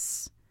like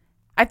us?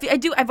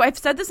 I've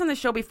said this on the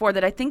show before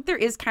that I think there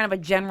is kind of a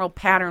general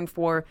pattern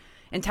for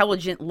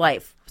intelligent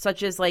life,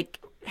 such as like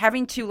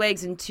having 2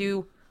 legs and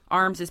 2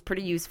 arms is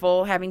pretty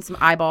useful. Having some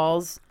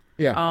eyeballs.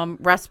 Yeah.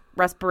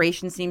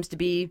 Respiration seems to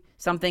be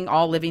something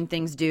all living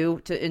things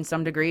do in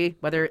some degree,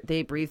 whether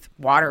they breathe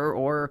water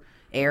or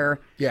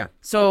air. Yeah.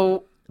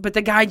 So, but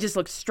the guy just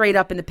looks straight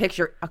up in the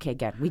picture. Okay,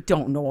 again, we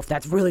don't know if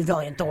that's really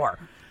Valiant Thor,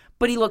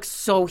 but he looks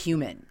so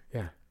human.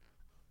 Yeah.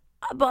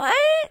 But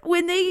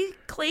when they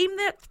claim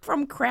that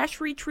from crash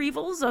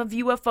retrievals of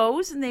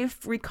UFOs and they've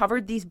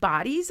recovered these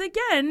bodies,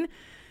 again,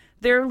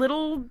 they're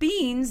little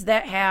beings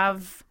that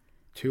have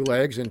 2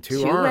 legs and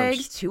 2 arms. 2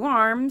 legs, 2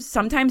 arms.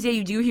 Sometimes,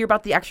 you do hear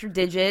about the extra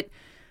digit.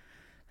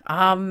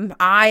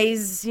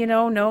 Eyes,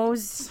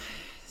 nose.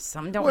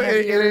 Some don't have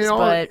ears,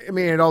 but I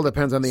mean, it all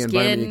depends on the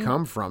environment you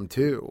come from,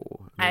 too.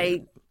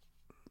 I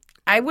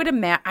would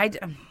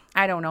imagine.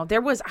 I don't know.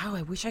 There was.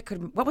 I wish I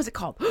could. What was it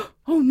called?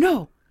 Oh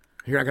no.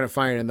 You're not going to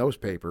find it in those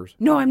papers.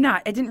 No, I'm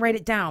not. I didn't write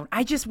it down.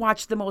 I just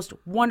watched the most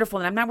wonderful,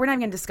 and we're not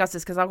even going to discuss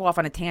this because I'll go off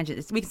on a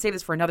tangent. We can save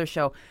this for another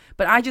show.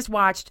 But I just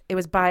watched. It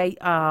was by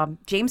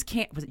James.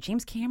 Was it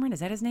James Cameron?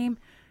 Is that his name?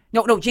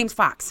 No, James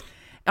Fox.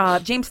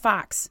 James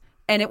Fox,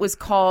 and it was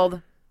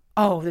called.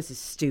 Oh, this is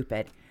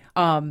stupid.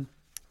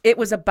 It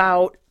was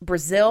about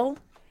Brazil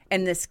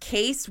and this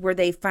case where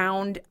they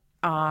found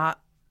an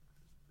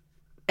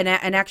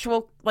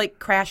actual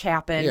crash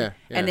happen,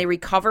 and they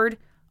recovered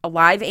a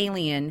live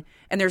alien,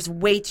 and there's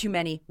way too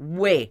many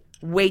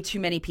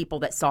people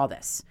that saw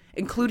this,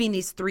 including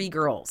these 3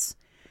 girls.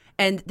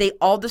 And they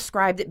all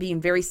described it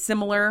being very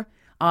similar,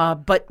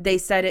 but they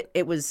said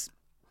it was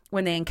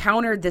when they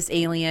encountered this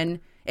alien,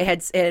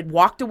 it had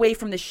walked away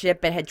from the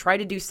ship, it had tried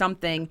to do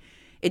something.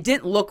 It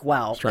didn't look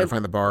well. Trying to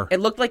find the bar. It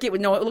looked like it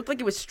looked like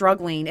it was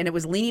struggling, and it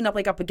was leaning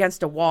up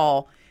against a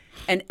wall.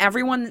 And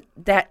everyone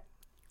that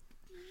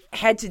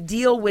had to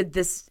deal with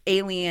this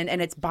alien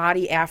and its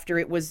body after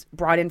it was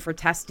brought in for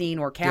testing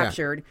or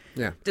captured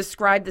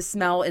described the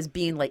smell as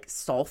being like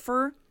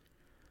sulfur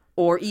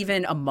or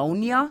even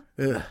ammonia.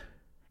 Ugh.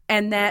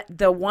 And that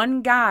the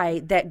one guy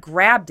that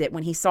grabbed it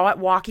when he saw it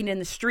walking in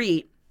the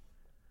street,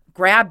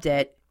 grabbed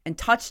it and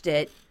touched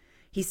it,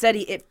 he said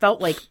it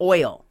felt like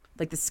oil.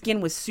 Like the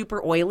skin was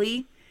super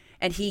oily,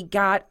 and he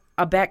got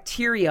a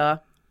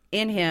bacteria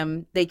in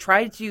him.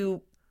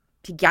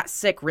 He got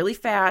sick really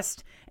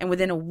fast, and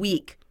within a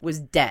week was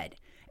dead.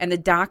 And the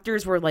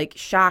doctors were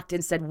shocked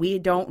and said, we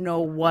don't know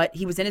what,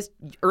 he was in his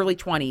early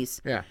 20s.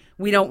 Yeah.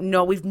 We don't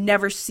know. We've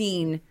never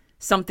seen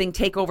something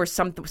take over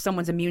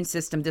someone's immune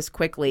system this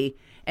quickly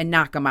and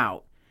knock them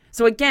out.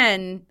 So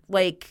again,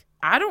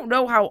 I don't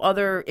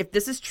know if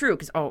this is true,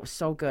 because, it was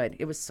so good.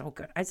 It was so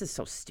good. This is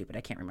so stupid.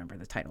 I can't remember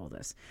the title of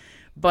this.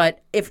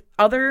 But if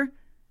other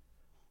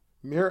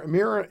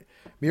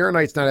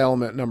Mironite's not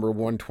element number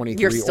 123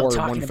 You're still or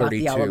talking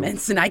 132. about the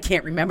elements, and I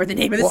can't remember the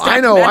name of this.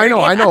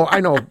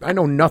 Well, I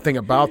know nothing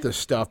about this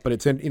stuff, but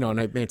it's and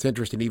it's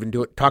interesting to even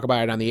talk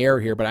about it on the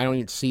air here. But I don't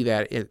even see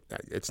that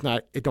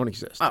it don't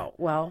exist. Oh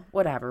well,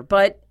 whatever.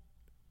 But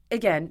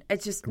again,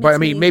 it's just. But I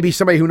mean, maybe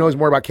somebody who knows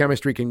more about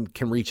chemistry can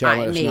reach out and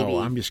let us maybe. know.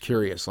 I'm just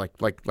curious. Like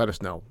let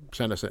us know.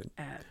 Send us a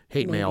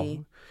hate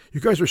mail. You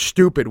guys are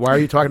stupid. Why are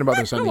you talking about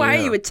this on the air? Why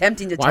are you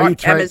attempting to talk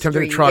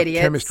chemistry,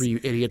 chemistry, you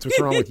idiots? What's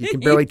wrong with you? You can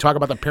barely talk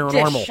about the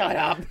paranormal. Just shut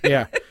up.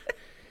 Yeah.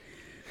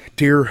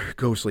 Dear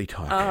Ghostly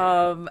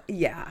Talk.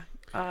 Yeah.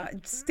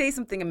 Say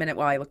something a minute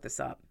while I look this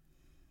up.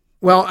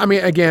 Well, I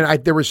mean,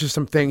 again, there was just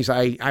some things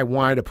I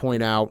wanted to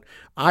point out.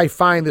 I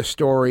find the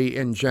story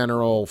in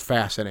general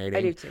fascinating.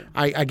 I do too.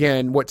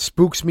 Again, what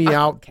spooks me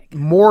out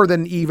more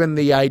than even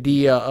the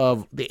idea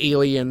of the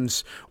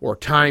aliens or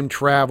time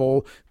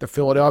travel, the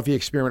Philadelphia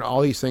experiment,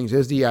 all these things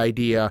is the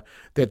idea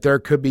that there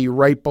could be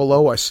right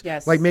below us,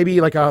 like maybe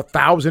like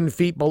 1,000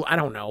 feet below. I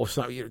don't know.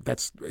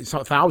 That's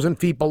 1,000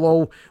 feet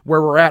below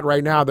where we're at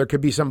right now. There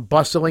could be some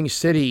bustling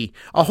city,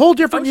 a whole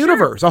different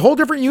universe, a whole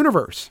different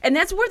universe. And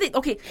that's where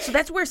so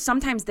that's where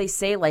sometimes they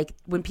say, like,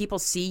 when people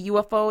see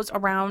UFOs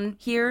around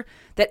here,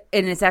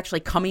 and it's actually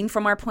coming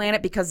from our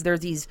planet because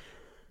there's these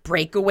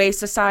breakaway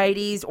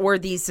societies or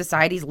these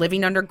societies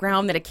living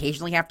underground that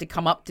occasionally have to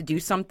come up to do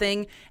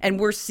something. And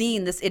we're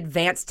seeing this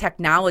advanced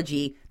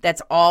technology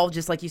that's all,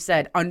 just like you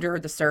said, under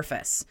the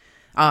surface.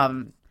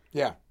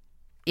 Yeah.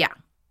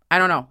 I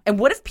don't know. And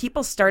what if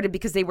people started,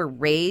 because they were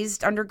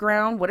raised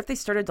underground, what if they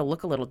started to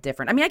look a little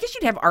different? I mean, I guess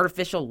you'd have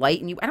artificial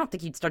light, and I don't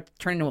think you'd start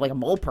turning into like a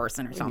mole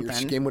person or something. Your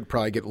skin would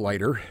probably get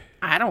lighter.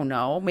 I don't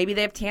know. Maybe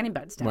they have tanning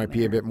beds down there. Might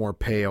be a bit more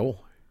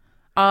pale.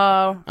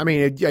 I mean,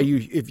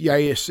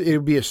 it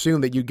would be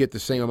assumed that you'd get the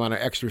same amount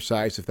of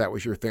exercise if that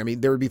was your thing. I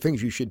mean, there would be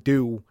things you should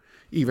do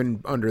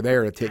even under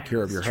there to take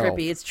care of your health.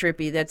 It's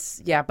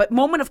trippy. But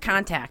Moment of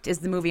Contact is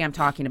the movie I'm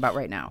talking about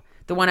right now.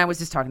 The one I was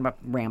just talking about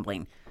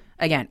rambling.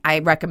 Again, I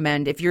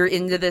recommend, if you're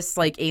into this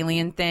like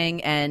alien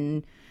thing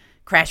and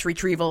crash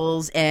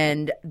retrievals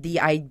and the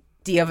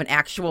idea of an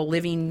actual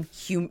living,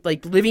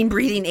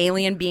 breathing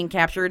alien being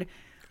captured,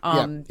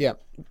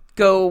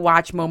 go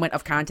watch Moment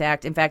of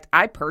Contact. In fact,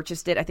 I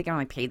purchased it. I think I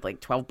only paid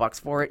like $12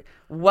 for it.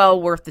 Well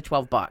worth the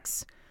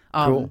 $12.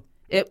 Cool.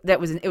 It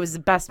was the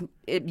best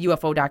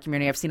UFO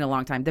documentary I've seen in a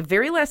long time. The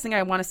very last thing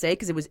I want to say,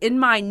 because it was in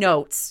my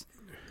notes.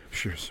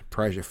 Sure,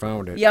 surprised you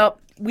found it. Yep.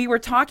 We were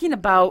talking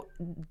about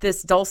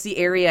this Dulce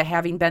area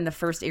having been the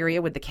first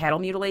area with the cattle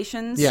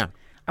mutilations. Yeah.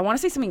 I want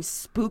to say something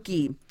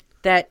spooky,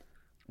 that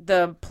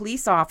the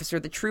police officer,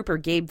 the trooper,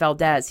 Gabe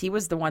Valdez, he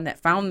was the one that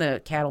found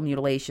the cattle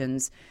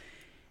mutilations.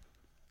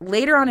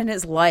 Later on in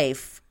his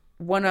life,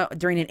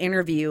 during an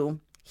interview,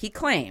 he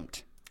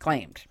claimed,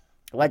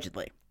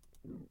 allegedly,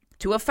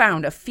 to have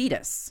found a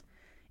fetus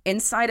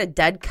inside a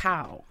dead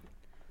cow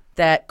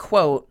that,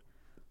 quote,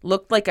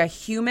 looked like a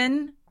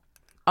human,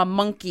 a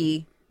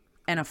monkey,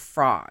 and a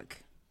frog.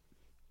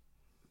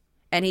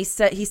 And he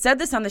said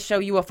this on the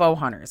show UFO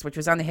Hunters, which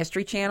was on the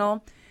History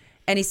Channel.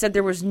 And he said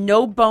there was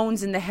no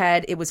bones in the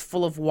head. It was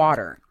full of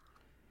water.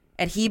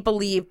 And he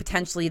believed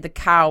potentially the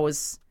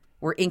cows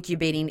were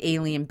incubating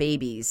alien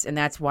babies, and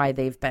that's why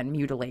they've been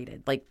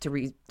mutilated, like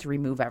to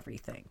remove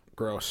everything.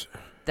 Gross.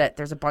 That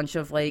there's a bunch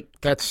of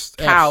that's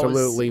cows.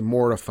 Absolutely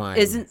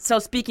mortifying. So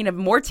speaking of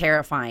more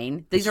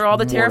terrifying, these are all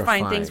the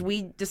terrifying things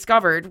we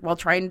discovered while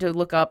trying to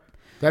look up.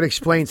 That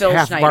explains Phil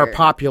half Schneider. of our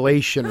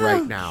population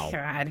right now.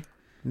 God.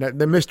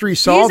 The mystery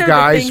solved,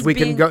 guys. We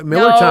can go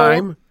Miller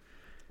time.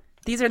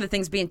 These are the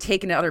things being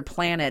taken to other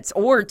planets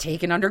or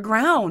taken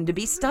underground to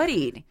be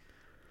studied.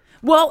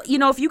 Well,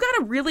 if you got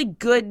a really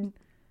good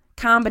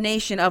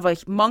combination of a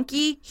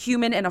monkey,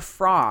 human, and a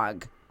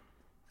frog,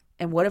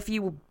 and what if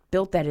you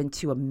built that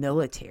into a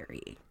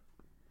military?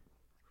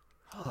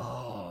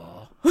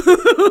 Oh,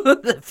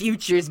 the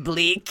future's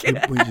bleak.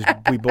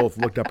 we both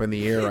looked up in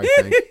the air, I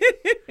think.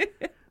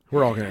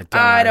 We're all going to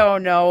die. I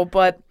don't know,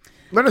 but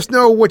let us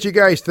know what you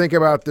guys think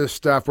about this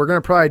stuff. We're going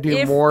to probably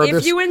do more of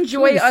this. If you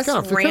enjoy us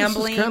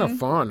rambling. It's kind of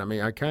fun. I mean,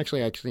 I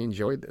actually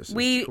enjoyed this.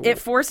 Cool. It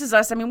forces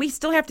us. I mean, we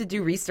still have to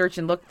do research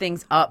and look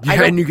things up.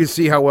 Yeah, and you can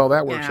see how well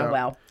that works out.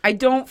 Well, I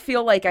don't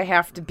feel like I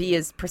have to be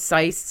as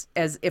precise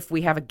as if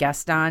we have a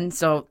guest on,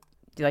 so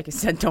like I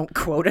said, don't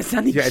quote us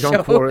on these shows.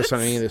 Don't quote us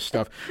on any of this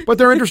stuff. But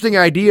they're interesting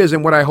ideas,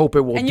 and what I hope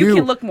it will do. And you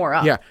can look more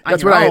up. Yeah,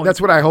 that's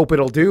what I hope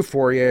it'll do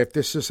for you. If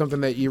this is something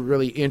that you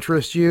really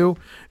interests you,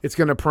 it's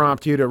going to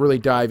prompt you to really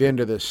dive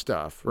into this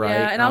stuff, right?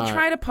 Yeah, and I'll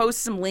try to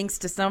post some links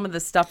to some of the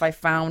stuff I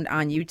found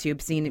on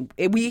YouTube.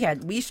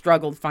 We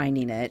struggled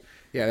finding it.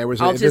 Yeah,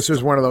 this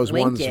was one of those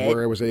ones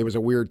where it was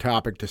a weird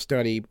topic to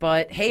study.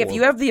 But hey, if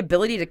you have the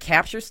ability to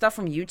capture stuff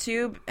from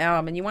YouTube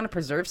and you want to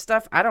preserve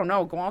stuff, I don't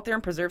know, go out there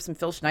and preserve some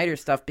Phil Schneider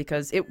stuff,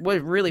 because it was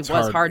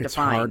hard to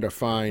find. Hard to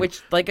find.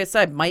 Which, like I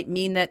said, might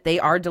mean that they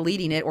are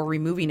deleting it or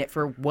removing it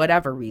for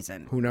whatever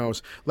reason. Who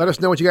knows? Let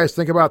us know what you guys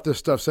think about this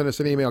stuff. Send us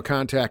an email,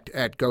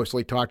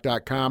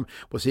 contact@ghostlytalk.com.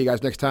 We'll see you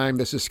guys next time.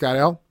 This is Scott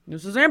L.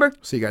 This is Amber.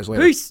 See you guys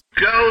later. Peace.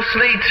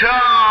 Ghostly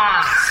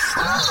Talk!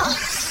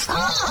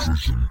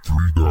 Version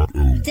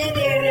 3.0. Dang it,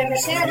 I never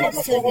sounded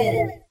so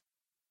good.